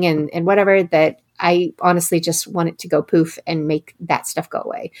hopping and whatever, that I honestly just want it to go poof and make that stuff go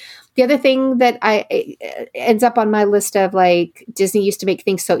away. The other thing that ends up on my list of, like, Disney used to make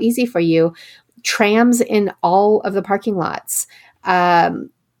things so easy for you, trams in all of the parking lots.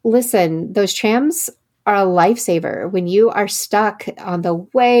 Listen, those trams are a lifesaver when you are stuck on the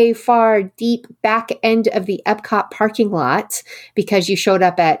way far deep back end of the Epcot parking lot because you showed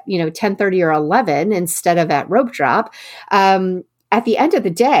up at 10:30 or 11 instead of at rope drop. At the end of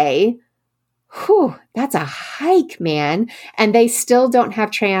the day, that's a hike, man. And they still don't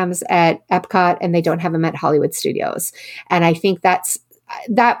have trams at Epcot, and they don't have them at Hollywood Studios. And I think that's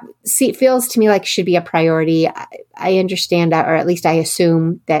feels to me like should be a priority. I understand that, or at least I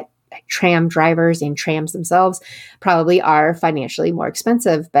assume that tram drivers and trams themselves probably are financially more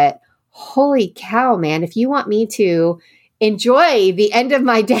expensive, but holy cow, man, if you want me to enjoy the end of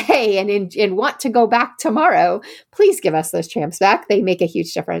my day and want to go back tomorrow, please give us those trams back. They make a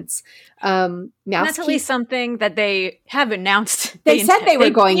huge difference. That's at least something that they have announced. They said they were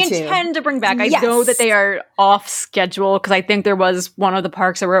going to. They intend to bring back. Yes. I know that they are off schedule because I think there was one of the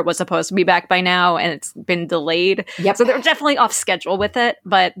parks where it was supposed to be back by now and it's been delayed. Yep. So they're definitely off schedule with it,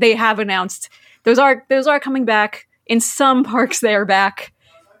 but they have announced those are coming back. In some parks they are back.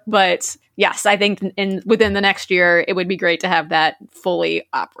 But yes, I think within the next year, it would be great to have that fully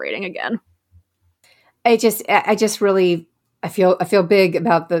operating again. I feel big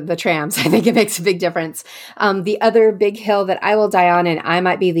about the trams. I think it makes a big difference. The other big hill that I will die on, and I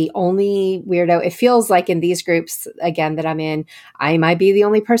might be the only weirdo. It feels like in these groups again that I'm in, I might be the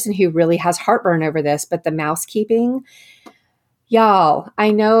only person who really has heartburn over this. But the mousekeeping. Y'all,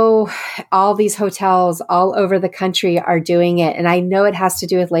 I know all these hotels all over the country are doing it. And I know it has to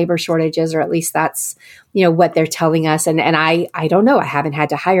do with labor shortages, or at least that's, what they're telling us. And I don't know. I haven't had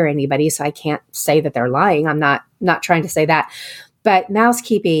to hire anybody, so I can't say that they're lying. I'm not trying to say that. But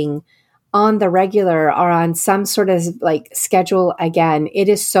mousekeeping on the regular or on some sort of like schedule, again, it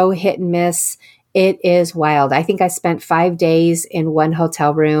is so hit and miss. It is wild. I think I spent 5 days in one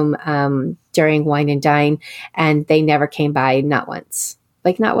hotel room during Wine and Dine, and they never came by, not once.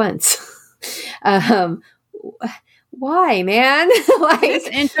 Like, not once. Why, man? It's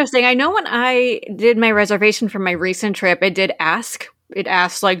interesting. I know when I did my reservation for my recent trip, it asked,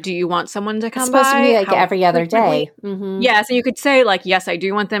 like, do you want someone to come by? It's supposed to be like every other day. Mm-hmm. Yeah, so you could say, like, yes, I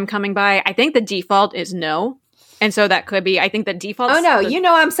do want them coming by. I think the default is no. And so that could be, I think the default. Oh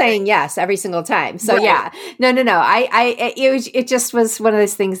no, I'm saying yes every single time. So right. Yeah, no. It just was one of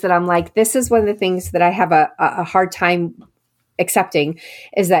those things that I'm like, this is one of the things that I have a hard time accepting,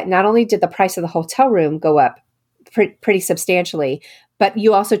 is that not only did the price of the hotel room go up pretty substantially, but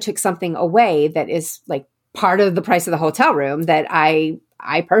you also took something away that is like part of the price of the hotel room that I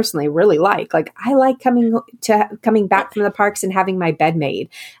personally really like. Like, I like coming back from the parks and having my bed made.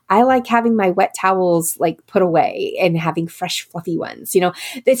 I like having my wet towels like put away and having fresh fluffy ones.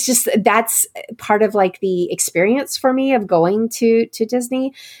 That's part of like the experience for me of going to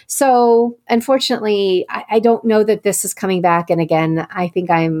Disney. So unfortunately, I don't know that this is coming back. And again, I think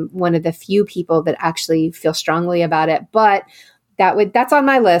I'm one of the few people that actually feel strongly about it, but that's on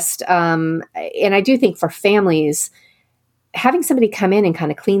my list. And I do think for families, having somebody come in and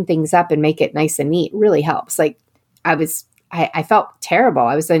kind of clean things up and make it nice and neat really helps. Like, I felt terrible.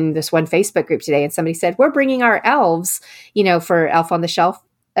 I was in this one Facebook group today and somebody said, we're bringing our elves, for Elf on the Shelf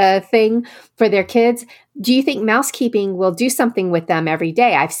thing for their kids. Do you think mousekeeping will do something with them every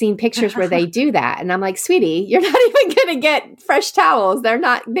day? I've seen pictures where they do that. And I'm like, sweetie, you're not even going to they fresh towels.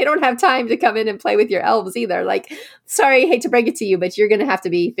 They don't have time to come in and play with your elves either. Like, sorry, hate to break it to you, but you're going to have to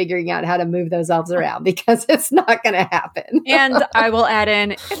be figuring out how to move those elves around because it's not going to happen. And I will add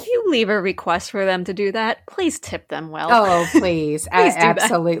in, if you leave a request for them to do that, please tip them well. Oh, please.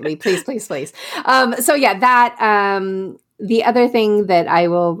 Absolutely. Please, please, please. So yeah, that, the other thing that I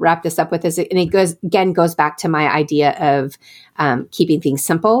will wrap this up with is, and it goes back to my idea of keeping things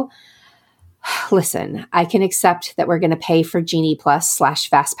simple. Listen, I can accept that we're going to pay for Genie Plus /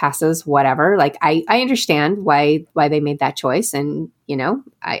 Fast Passes, whatever. Like, I understand why they made that choice, and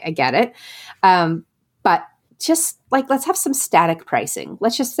I get it. But just like, let's have some static pricing.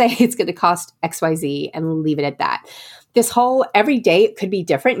 Let's just say it's going to cost XYZ and leave it at that. This whole every day it could be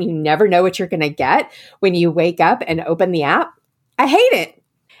different. You never know what you're going to get when you wake up and open the app. I hate it.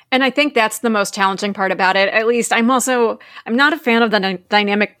 And I think that's the most challenging part about it. At least I'm not a fan of the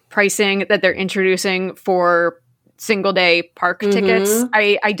dynamic pricing that they're introducing for single day park tickets.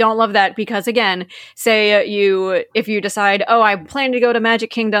 I don't love that because, again, say if you decide, oh, I plan to go to Magic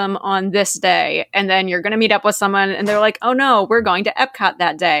Kingdom on this day, and then you're going to meet up with someone and they're like, oh no, we're going to Epcot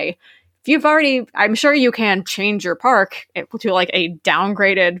that day. I'm sure you can change your park to like a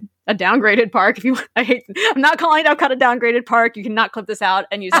downgraded park. I'm not calling Epcot a downgraded park. You cannot clip this out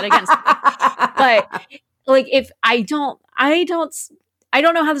and use it against me. But like, if I don't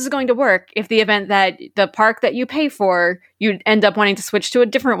know how this is going to work if the event that the park that you pay for, you end up wanting to switch to a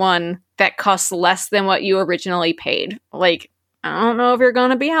different one that costs less than what you originally paid. Like, I don't know if you're going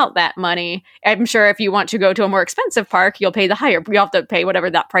to be out that money. I'm sure if you want to go to a more expensive park, you'll pay the higher. You'll have to pay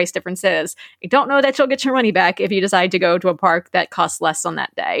whatever that price difference is. I don't know that you'll get your money back if you decide to go to a park that costs less on that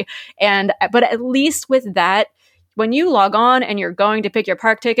day. But at least with that, when you log on and you're going to pick your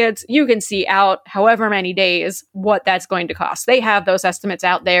park tickets, you can see out however many days what that's going to cost. They have those estimates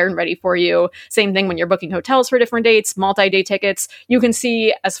out there and ready for you. Same thing when you're booking hotels for different dates, multi-day tickets. You can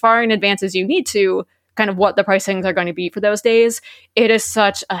see as far in advance as you need to kind of what the pricings are going to be for those days. It is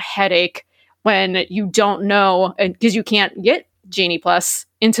such a headache when you don't know, because you can't get Genie Plus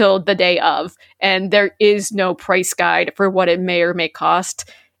until the day of, and there is no price guide for what it may or may cost.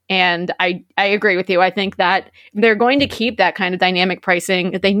 And I agree with you. I think that if they're going to keep that kind of dynamic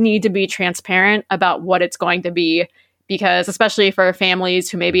pricing, they need to be transparent about what it's going to be, because especially for families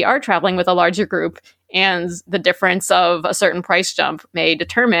who maybe are traveling with a larger group, and the difference of a certain price jump may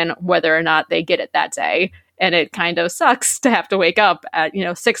determine whether or not they get it that day. And it kind of sucks to have to wake up at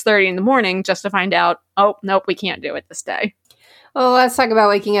 6:30 in the morning just to find out, oh, nope, we can't do it this day. Well, let's talk about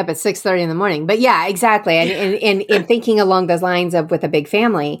waking up at 6:30 in the morning. But yeah, exactly. And in thinking along those lines of with a big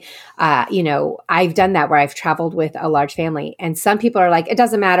family, I've done that where I've traveled with a large family, and some people are like, it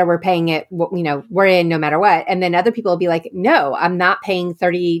doesn't matter. We're paying it. We're in no matter what. And then other people will be like, no, I'm not paying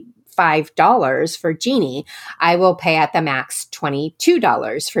 $35 for Genie. I will pay at the max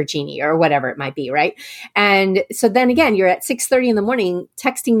 $22 for Genie, or whatever it might be. Right. And so then again, you're at 6:30 in the morning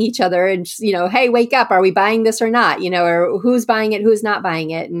texting each other and, hey, wake up. Are we buying this or not? Or who's buying it? Who's not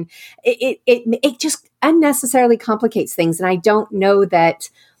buying it? And it just unnecessarily complicates things. And I don't know that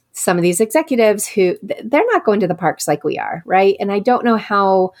some of these executives they're not going to the parks like we are. Right. And I don't know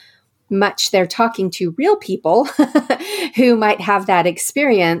how much they're talking to real people who might have that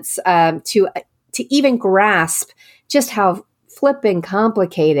experience to even grasp just how flipping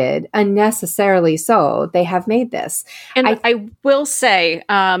complicated, unnecessarily so, they have made this. And I will say,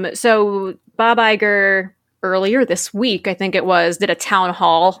 so Bob Iger earlier this week, I think it was, did a town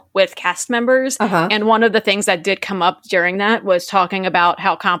hall with cast members. And one of the things that did come up during that was talking about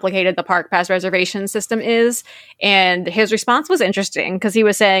how complicated the Park Pass reservation system is. And his response was interesting, because he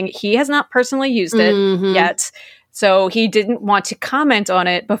was saying he has not personally used it yet. So he didn't want to comment on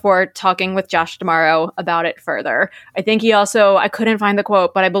it before talking with Josh D'Amaro about it further. I think he also, I couldn't find the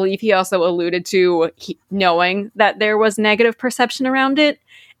quote, but I believe he also alluded to knowing that there was negative perception around it.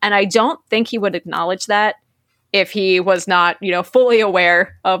 And I don't think he would acknowledge that if he was not, fully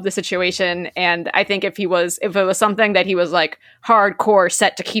aware of the situation. And I think if it was something that he was like hardcore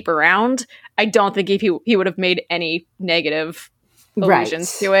set to keep around, I don't think he would have made any negative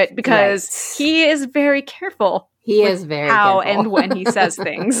allusions to it, because he is very careful. He is very how careful. And when he says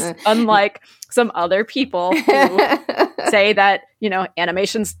things, unlike some other people who say that,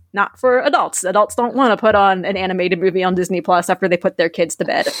 animation's not for adults. Adults don't want to put on an animated movie on Disney Plus after they put their kids to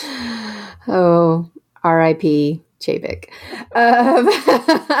bed. Oh, R.I.P. Chapek.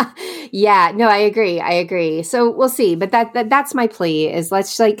 Yeah, no, I agree. So we'll see. But that's my plea, is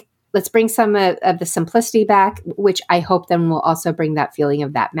let's bring some of the simplicity back, which I hope then will also bring that feeling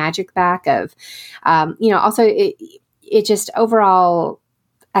of that magic back of, also it just overall,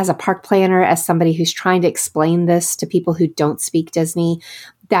 as a park planner, as somebody who's trying to explain this to people who don't speak Disney,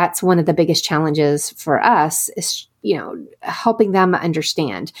 that's one of the biggest challenges for us is, helping them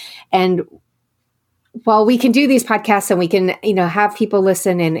understand. And while we can do these podcasts and we can, have people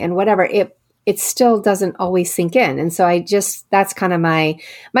listen and whatever, it still doesn't always sink in. And so that's kind of my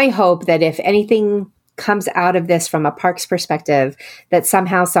hope, that if anything comes out of this from a parks perspective, that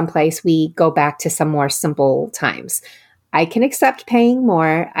somehow, someplace we go back to some more simple times. I can accept paying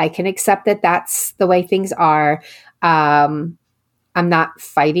more. I can accept that that's the way things are. I'm not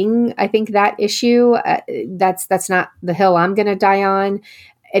fighting, I think, that issue. That's not the hill I'm going to die on.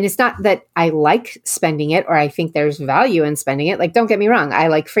 And it's not that I like spending it or I think there's value in spending it. Like, don't get me wrong. I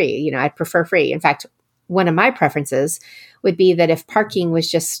like free. I prefer free. In fact, one of my preferences would be that if parking was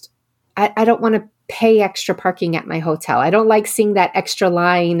just, I don't want to pay extra parking at my hotel. I don't like seeing that extra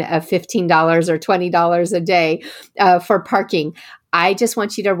line of $15 or $20 a day for parking. I just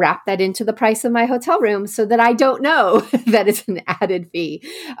want you to wrap that into the price of my hotel room so that I don't know that it's an added fee.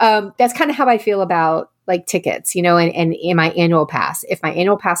 That's kind of how I feel about like tickets, and in my annual pass. If my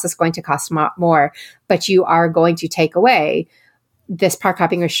annual pass is going to cost more, but you are going to take away this park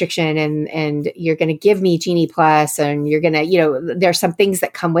hopping restriction and you're going to give me Genie Plus and you're going to, there's some things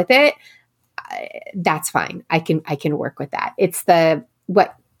that come with it. That's fine. I can work with that. It's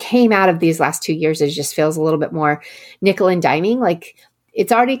what came out of these last 2 years is just feels a little bit more nickel and diming. Like,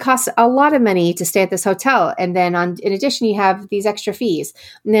 it's already cost a lot of money to stay at this hotel. And then in addition, you have these extra fees.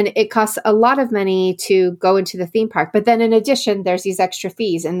 And then it costs a lot of money to go into the theme park. But then in addition, there's these extra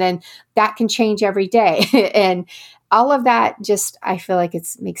fees. And then that can change every day. And all of that just, I feel like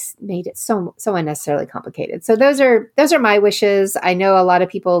made it so unnecessarily complicated. So those are my wishes. I know a lot of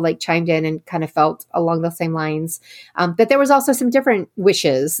people like chimed in and kind of felt along those same lines. But there was also some different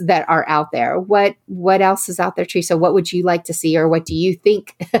wishes that are out there. What else is out there, Teresa? What would you like to see, or what do you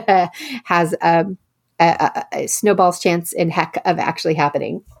think has a snowball's chance in heck of actually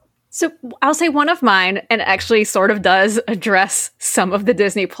happening? So I'll say one of mine, and actually sort of does address some of the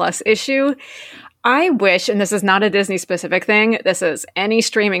Disney Plus issue. I wish, and this is not a Disney specific thing, this is any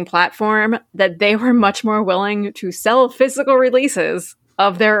streaming platform, that they were much more willing to sell physical releases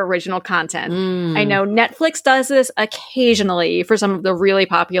of their original content. I know Netflix does this occasionally for some of the really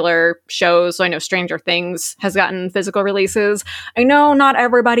popular shows. So I know Stranger Things has gotten physical releases. I know not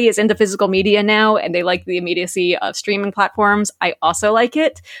everybody is into physical media now, and they like the immediacy of streaming platforms. I also like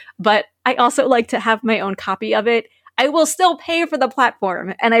it, but I also like to have my own copy of it. I will still pay for the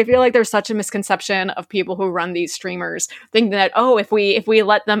platform. And I feel like there's such a misconception of people who run these streamers thinking that, oh, if we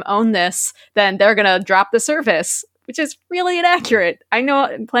let them own this, then they're going to drop the service, which is really inaccurate. I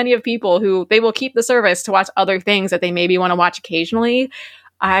know plenty of people who they will keep the service to watch other things that they maybe want to watch occasionally.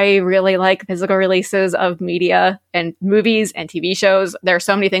 I really like physical releases of media and movies and TV shows. There are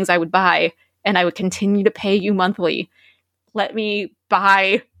so many things I would buy, and I would continue to pay you monthly. Let me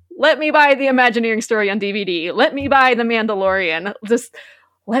buy the Imagineering story on DVD. Let me buy The Mandalorian. Just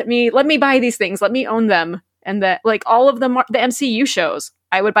let me buy these things. Let me own them. And that, like, all of them, the MCU shows,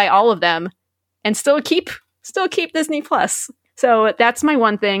 I would buy all of them and still keep Disney Plus. So that's my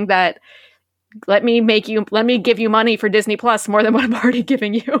one thing, that let me give you money for Disney Plus more than what I'm already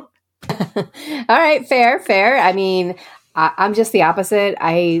giving you. All right. Fair. I mean, I'm just the opposite.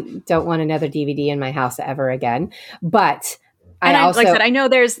 I don't want another DVD in my house ever again, but like I said, I know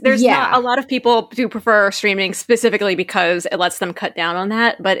there's not a lot of people who prefer streaming specifically because it lets them cut down on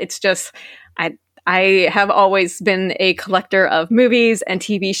that. But it's just, I have always been a collector of movies and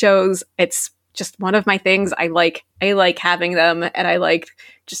TV shows. It's just one of my things. I like having them, and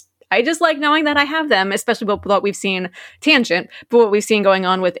I just like knowing that I have them, especially what we've seen, tangent, but what we've seen going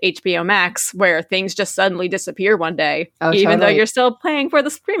on with HBO Max, where things just suddenly disappear one day, even though you're still paying for the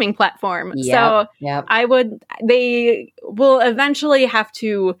streaming platform. So they will eventually have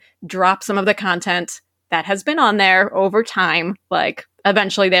to drop some of the content that has been on there over time. Like,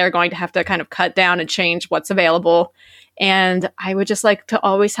 eventually they're going to have to kind of cut down and change what's available. And I would just like to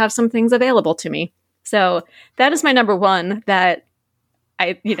always have some things available to me. So that is my number one, that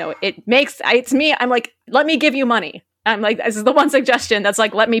it's me. I'm like, let me give you money. I'm like, this is the one suggestion that's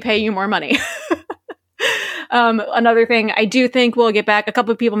like, let me pay you more money. Another thing, I do think we'll get back. A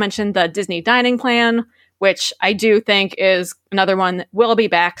couple of people mentioned the Disney dining plan, which I do think is another one that will be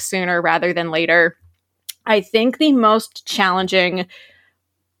back sooner rather than later. I think the most challenging,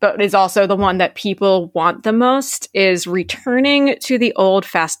 but is also the one that people want the most, is returning to the old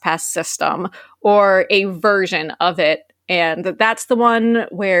FastPass system, or a version of it. And that's the one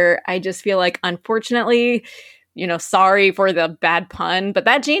where I just feel like, unfortunately, sorry for the bad pun, but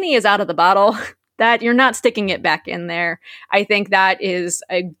that genie is out of the bottle. That you're not sticking it back in there. I think that is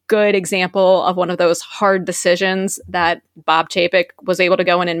a good example of one of those hard decisions that Bob Chapek was able to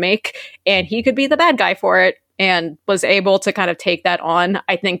go in and make, and he could be the bad guy for it, and was able to kind of take that on.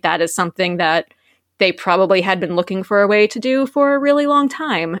 I think that is something that they probably had been looking for a way to do for a really long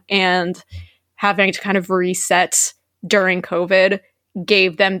time, and having to kind of reset during COVID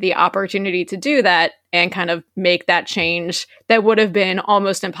gave them the opportunity to do that and kind of make that change that would have been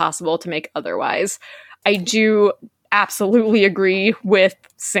almost impossible to make otherwise. I do absolutely agree with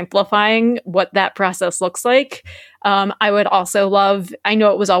simplifying what that process looks like. I would also love, I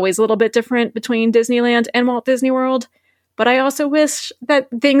know it was always a little bit different between Disneyland and Walt Disney World, but I also wish that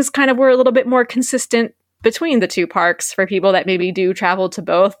things kind of were a little bit more consistent between the two parks for people that maybe do travel to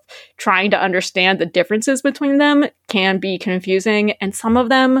both. Trying to understand the differences between them can be confusing, and some of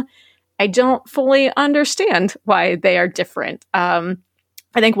them I don't fully understand why they are different. I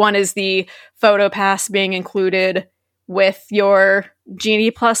think one is the photo pass being included with your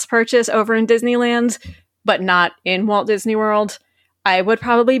Genie Plus purchase over in Disneyland, but not in Walt Disney World. I would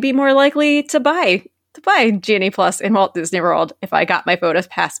probably be more likely to buy Genie Plus in Walt Disney World if I got my photo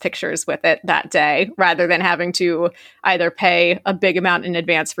pass pictures with it that day, rather than having to either pay a big amount in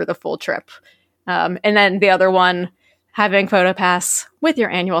advance for the full trip. And then the other one, having photo pass with your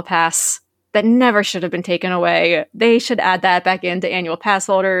annual pass, that never should have been taken away. They should add that back into annual pass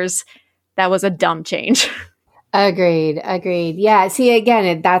holders. That was a dumb change. Agreed. Yeah. See,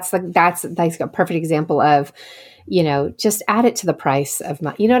 again, that's a perfect example of, just add it to the price of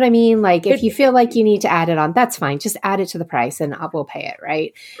my, you know what I mean? Like if you feel like you need to add it on, that's fine. Just add it to the price and we'll pay it.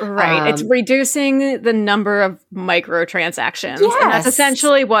 Right. Right. It's reducing the number of microtransactions. Yes. And that's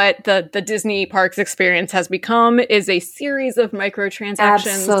essentially what the Disney parks experience has become, is a series of microtransactions.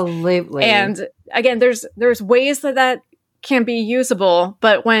 Absolutely. And again, there's ways that can be usable,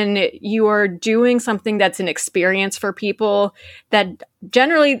 but when you are doing something that's an experience for people, that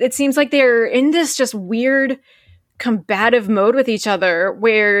generally it seems like they're in this just weird combative mode with each other,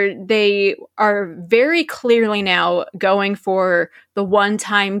 where they are very clearly now going for the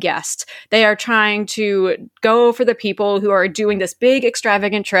one-time guest. They are trying to go for the people who are doing this big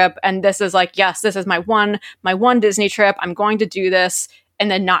extravagant trip, and this is like, yes, this is my one Disney trip. I'm going to do this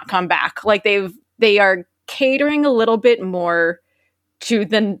and then not come back. Like they are catering a little bit more to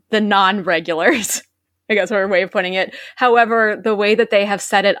the non-regulars, I guess, our way of putting it. However, the way that they have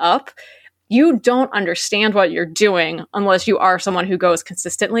set it up, you don't understand what you're doing unless you are someone who goes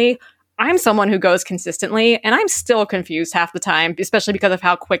consistently. I'm someone who goes consistently, and I'm still confused half the time, especially because of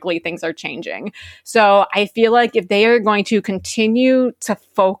how quickly things are changing. So I feel like if they are going to continue to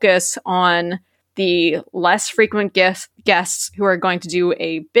focus on the less frequent guests who are going to do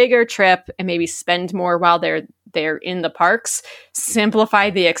a bigger trip and maybe spend more while they're in the parks, simplify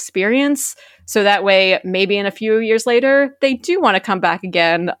the experience, so that way maybe in a few years later they do want to come back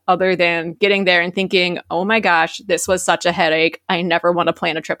again, other than getting there and thinking, oh my gosh, this was such a headache, I never want to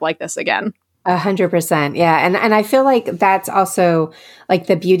plan a trip like this again. 100%. Yeah. And I feel like that's also like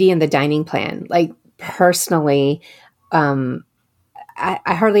the beauty in the dining plan. Like personally,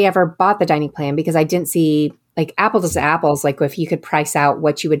 I hardly ever bought the dining plan because I didn't see like apples to apples. Like if you could price out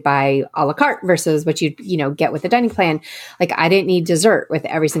what you would buy a la carte versus what you get with the dining plan, like I didn't need dessert with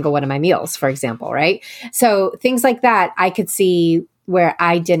every single one of my meals, for example. Right. So things like that, I could see where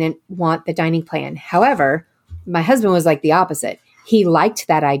I didn't want the dining plan. However, my husband was like the opposite. He liked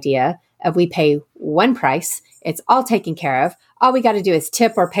that idea of we pay one price. It's all taken care of. All we got to do is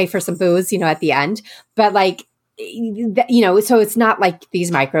tip or pay for some booze, at the end. But like, so it's not like these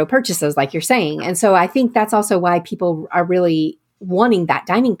micro purchases, like you're saying. And so I think that's also why people are really wanting that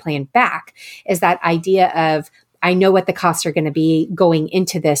dining plan back, is that idea of, I know what the costs are going to be going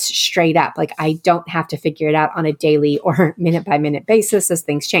into this straight up. Like I don't have to figure it out on a daily or minute by minute basis as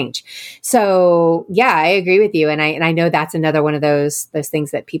things change. So yeah, I agree with you. And I know that's another one of those things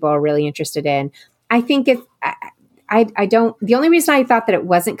that people are really interested in. I think the only reason I thought that it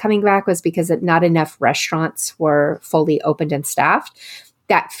wasn't coming back was because not enough restaurants were fully opened and staffed.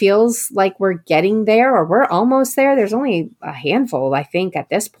 That feels like we're getting there, or we're almost there. There's only a handful, I think, at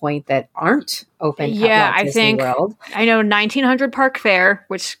this point that aren't open. Yeah, I think World. I know 1900 Park Fair,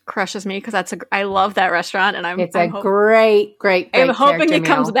 which crushes me because I love that restaurant, and it's a great. I'm hoping it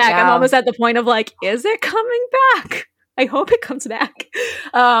comes back. Yeah. I'm almost at the point of like, is it coming back? I hope it comes back.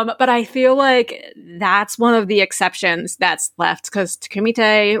 But I feel like that's one of the exceptions that's left, because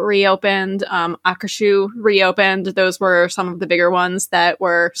Takumite reopened, Akershus reopened. Those were some of the bigger ones that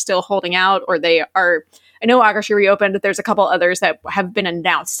were still holding out, or they are. I know Akershus reopened, but there's a couple others that have been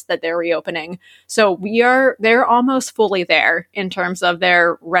announced that they're reopening. So they're almost fully there in terms of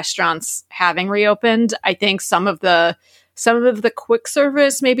their restaurants having reopened. I think some of the quick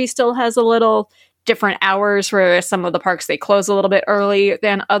service maybe still has a little different hours. For some of the parks, they close a little bit early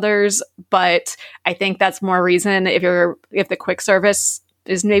than others, but I think that's more reason, if the quick service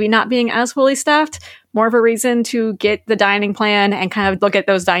is maybe not being as fully staffed, more of a reason to get the dining plan and kind of look at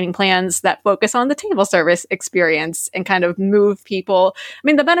those dining plans that focus on the table service experience and kind of move people. I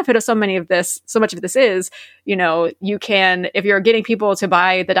mean, the benefit of so much of this is, you can, if you're getting people to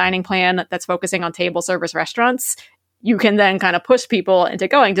buy the dining plan that's focusing on table service restaurants, you can then kind of push people into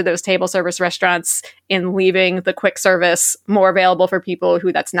going to those table service restaurants and leaving the quick service more available for people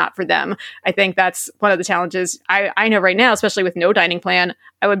who that's not for them. I think that's one of the challenges. I know right now, especially with no dining plan,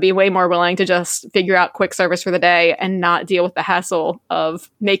 I would be way more willing to just figure out quick service for the day and not deal with the hassle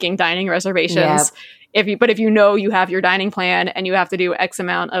of making dining reservations. Yep. If you know you have your dining plan and you have to do X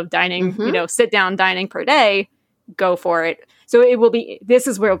amount of dining, sit down dining per day, go for it. So this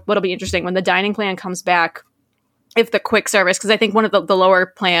is where what'll be interesting when the dining plan comes back. If the quick service, because I think one of the lower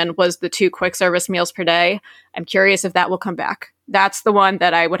plan was the 2 quick service meals per day. I'm curious if that will come back. That's the one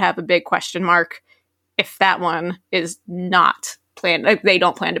that I would have a big question mark if that one is not planned. They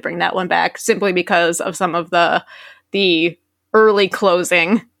don't plan to bring that one back simply because of some of the early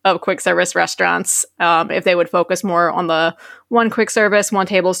closing of quick service restaurants. If they would focus more on the 1 quick service, 1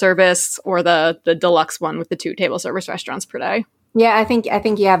 table service, or the deluxe one with the 2 table service restaurants per day. Yeah, I think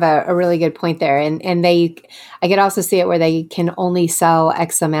you have a really good point there. And I could also see it where they can only sell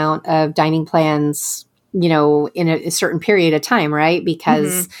X amount of dining plans in a certain period of time, right?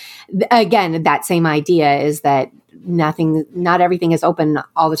 Because again, that same idea is that not everything is open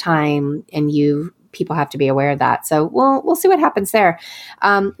all the time, and people have to be aware of that. So we'll see what happens there.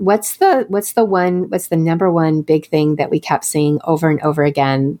 What's the number one big thing that we kept seeing over and over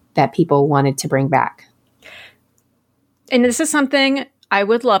again that people wanted to bring back? And this is something I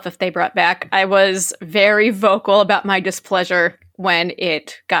would love if they brought back. I was very vocal about my displeasure when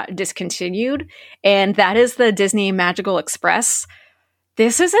it got discontinued, and that is the Disney Magical Express.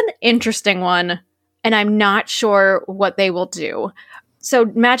 This is an interesting one, and I'm not sure what they will do. So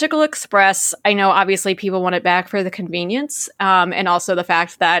Magical Express, I know obviously people want it back for the convenience, and also the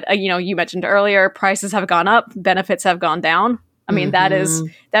fact that, you mentioned earlier, prices have gone up, benefits have gone down. I mean, that is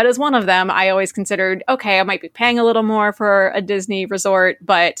one of them. I always considered, okay, I might be paying a little more for a Disney resort,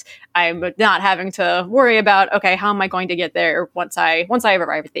 but I'm not having to worry about, okay, how am I going to get there once I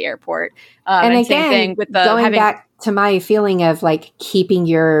arrive at the airport? And again, same thing with going back to my feeling of like keeping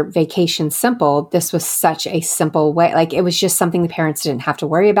your vacation simple. This was such a simple way. Like it was just something the parents didn't have to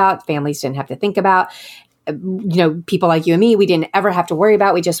worry about. Families didn't have to think about. People like you and me, we didn't ever have to worry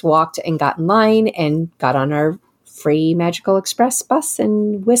about. We just walked and got in line and got on our free Magical Express bus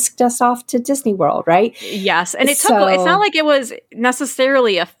and whisked us off to Disney World, right? Yes. And it's not like it was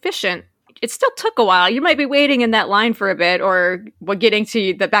necessarily efficient. It still took a while. You might be waiting in that line for a bit, or getting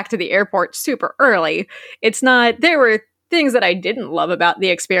back to the airport super early. There were things that I didn't love about the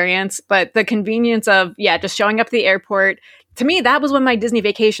experience, but the convenience of, just showing up at the airport, to me, that was when my Disney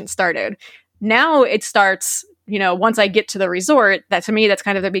vacation started. Now it starts, once I get to the resort. That to me, that's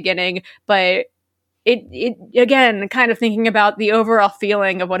kind of the beginning, but it again, kind of thinking about the overall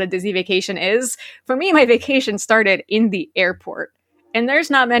feeling of what a Disney vacation is. For me, my vacation started in the airport. And there's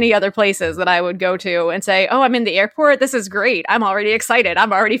not many other places that I would go to and say, oh, I'm in the airport. This is great. I'm already excited.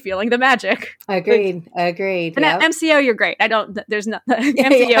 I'm already feeling the magic. Agreed. And at MCO, you're great. MCO,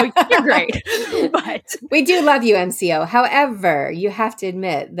 you're great. But we do love you, MCO. However, you have to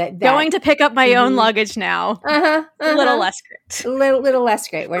admit that going to pick up my own luggage now, a little less great. Little less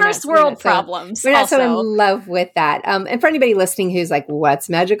great. First world problems. We're not so in love with that. And for anybody listening who's like, what's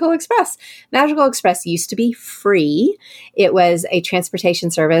Magical Express? Magical Express used to be free. It was a transportation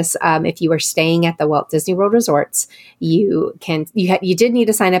service. If you were staying at the Walt Disney World resorts, you did need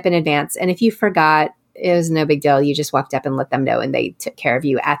to sign up in advance. And if you forgot, it was no big deal. You just walked up and let them know, and they took care of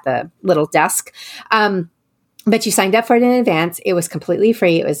you at the little desk. But you signed up for it in advance. It was completely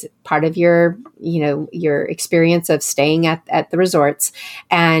free. It was part of your experience of staying at the resorts.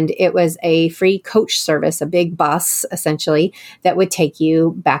 And it was a free coach service, a big bus, essentially, that would take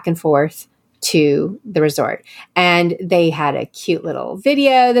you back and forth to the resort. And they had a cute little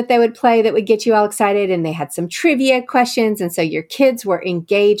video that they would play that would get you all excited. And they had some trivia questions. And so your kids were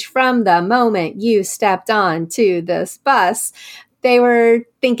engaged from the moment you stepped on to this bus. They were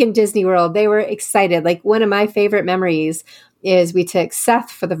thinking Disney World. They were excited. Like one of my favorite memories is we took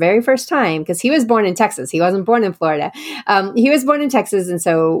Seth for the very first time, because he was born in Texas. He wasn't born in Florida. He was born in Texas. And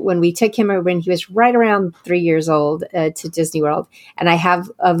so when we took him when he was right around 3 years old to Disney World, and I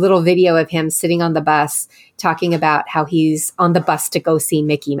have a little video of him sitting on the bus talking about how he's on the bus to go see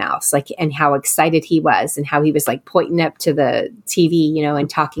Mickey Mouse, and how excited he was, and how he was like pointing up to the TV, and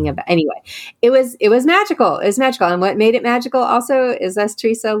talking about, anyway, it was magical. It was magical. And what made it magical also is, as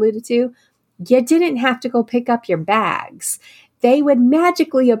Teresa alluded to, you didn't have to go pick up your bags. They would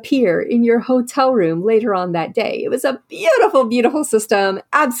magically appear in your hotel room later on that day. It was a beautiful, beautiful system.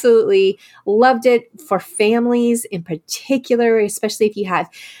 Absolutely loved it for families in particular, especially if you had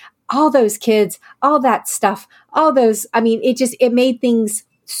all those kids, all that stuff, it made things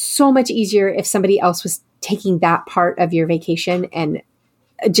so much easier if somebody else was taking that part of your vacation and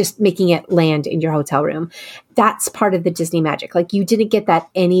just making it land in your hotel room. That's part of the Disney magic. Like you didn't get that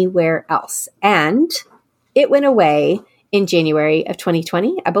anywhere else. And it went away in January of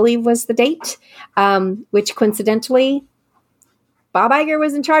 2020, I believe was the date, which coincidentally, Bob Iger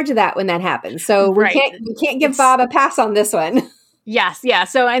was in charge of that when that happened. So we can't give Bob a pass on this one. Yes. Yeah.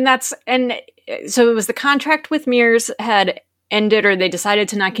 So it was the contract with Mears had ended, or they decided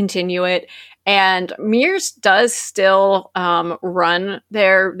to not continue it. And Mears does still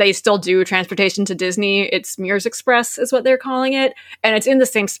they still do transportation to Disney. It's Mears Express is what they're calling it. And it's in the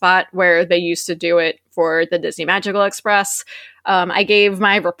same spot where they used to do it for the Disney Magical Express. I gave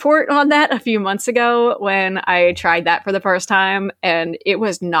my report on that a few months ago when I tried that for the first time, and it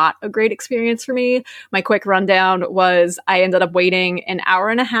was not a great experience for me. My quick rundown was I ended up waiting an hour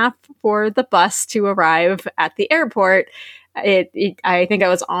and a half for the bus to arrive at the airport. I think I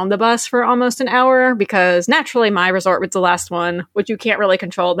was on the bus for almost an hour because naturally my resort was the last one, which you can't really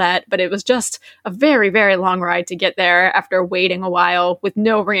control that. But it was just a very, very long ride to get there after waiting a while with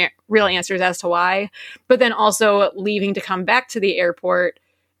no real answers as to why. But then also leaving to come back to the airport,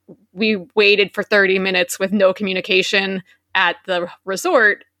 we waited for 30 minutes with no communication at the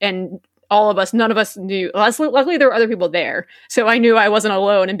resort, and all of us, none of us knew. Luckily, there were other people there. So I knew I wasn't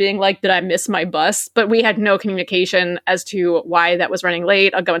alone and being like, did I miss my bus? But we had no communication as to why that was running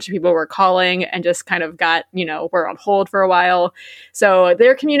late. A bunch of people were calling and just kind of got, were on hold for a while. So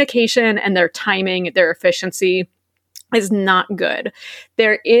their communication and their timing, their efficiency is not good.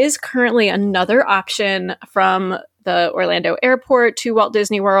 There is currently another option from the Orlando airport to Walt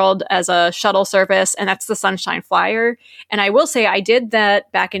Disney World as a shuttle service, and that's the Sunshine Flyer. And I will say I did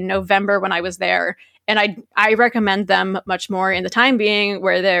that back in November when I was there, and I recommend them much more in the time being,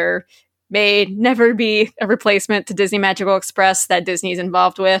 where there may never be a replacement to Disney Magical Express that Disney's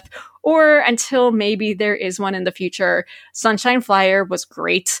involved with, or until maybe there is one in the future. Sunshine Flyer was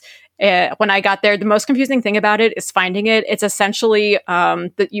great. When I got there, the most confusing thing about it is finding it. It's essentially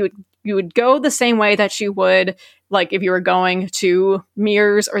that you would go the same way that you would, like if you were going to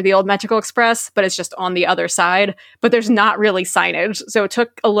Mears or the old Magical Express, but it's just on the other side. But there's not really signage. So it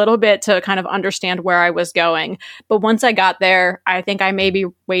took a little bit to kind of understand where I was going. But once I got there, I think I maybe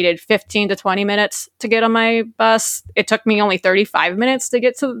waited 15 to 20 minutes to get on my bus. It took me only 35 minutes to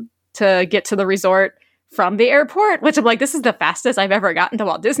get to the resort from the airport, which I'm like, this is the fastest I've ever gotten to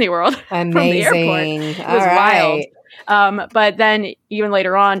Walt Disney World. Amazing. From the airport. It was wild. But then even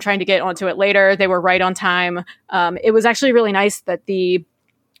later on, trying to get onto it later, they were right on time. It was actually really nice that the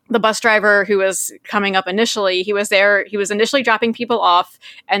bus driver who was coming up initially, he was there. He was initially dropping people off,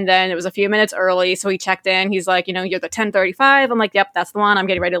 and then it was a few minutes early. So he checked in. He's like, you're the 10:35. I'm like, yep, that's the one. I'm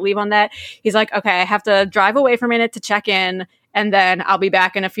getting ready to leave on that. He's like, okay, I have to drive away for a minute to check in, and then I'll be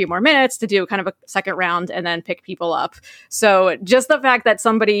back in a few more minutes to do kind of a second round and then pick people up. So just the fact that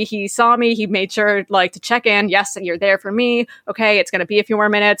he saw me, he made sure to check in. Yes, you're there for me. Okay, it's going to be a few more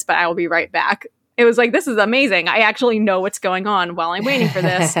minutes, but I will be right back. It was like, this is amazing. I actually know what's going on while I'm waiting for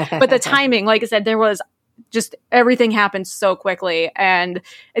this. But the timing, like I said, there was just everything happened so quickly. And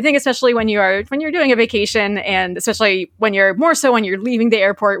I think especially when you're doing a vacation, and especially when you're leaving the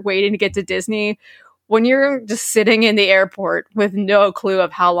airport waiting to get to Disney, when you're just sitting in the airport with no clue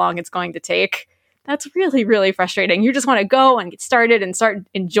of how long it's going to take, that's really, really frustrating. You just want to go and get started and start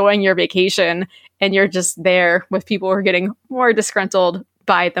enjoying your vacation, and you're just there with people who are getting more disgruntled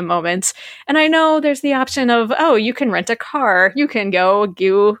by the moment. And I know there's the option of, you can rent a car, you can go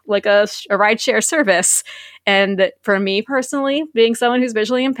do like a rideshare service. And for me personally, being someone who's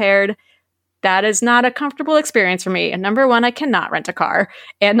visually impaired, that is not a comfortable experience for me. And number one, I cannot rent a car.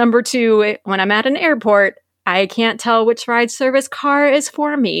 And number two, when I'm at an airport, I can't tell which ride service car is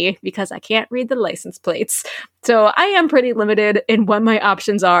for me because I can't read the license plates. So I am pretty limited in what my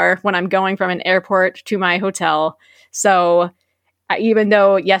options are when I'm going from an airport to my hotel. So even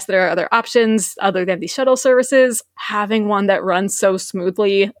though, yes, there are other options other than these shuttle services, having one that runs so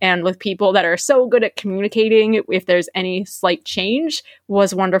smoothly and with people that are so good at communicating if there's any slight change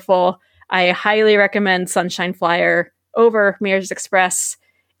was wonderful. I highly recommend Sunshine Flyer over Mears Express.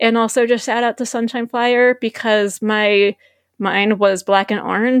 And also just shout out to Sunshine Flyer because mine was black and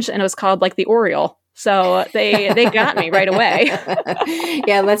orange and it was called like the Oriole. So they got me right away.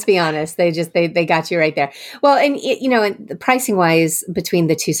 Yeah, let's be honest. They got you right there. Well, and pricing wise between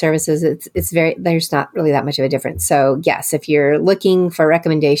the two services, there's not really that much of a difference. So yes, if you're looking for a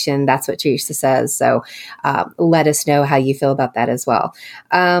recommendation, that's what Teresa says. So let us know how you feel about that as well.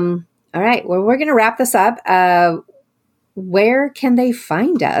 All right. Well, we're going to wrap this up. Where can they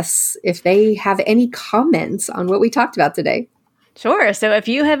find us if they have any comments on what we talked about today? Sure. So if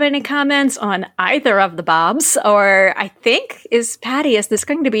you have any comments on either of the Bobs, or I think, is this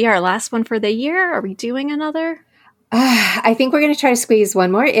going to be our last one for the year? Are we doing another? I think we're going to try to squeeze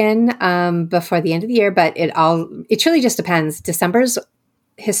one more in before the end of the year, but it truly just depends. December's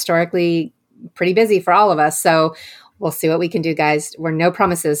historically pretty busy for all of us. So we'll see what we can do, guys. We're no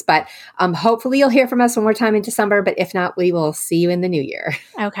promises, but hopefully you'll hear from us one more time in December. But if not, we will see you in the new year.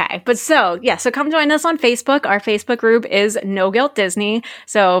 Okay. But so come join us on Facebook. Our Facebook group is No Guilt Disney.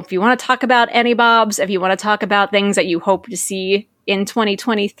 So if you want to talk about any Bobs, if you want to talk about things that you hope to see in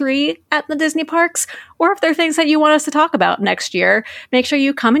 2023 at the Disney parks, or if there are things that you want us to talk about next year, make sure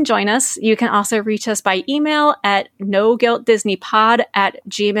you come and join us. You can also reach us by email at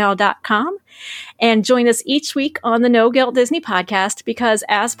noguiltdisneypod@gmail.com and join us each week on the No Guilt Disney podcast because,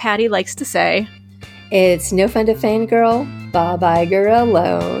 as Patty likes to say, it's no fun to fangirl Bob Iger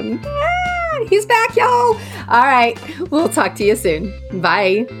alone. He's back, y'all. All right. We'll talk to you soon.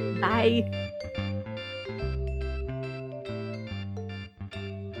 Bye. Bye.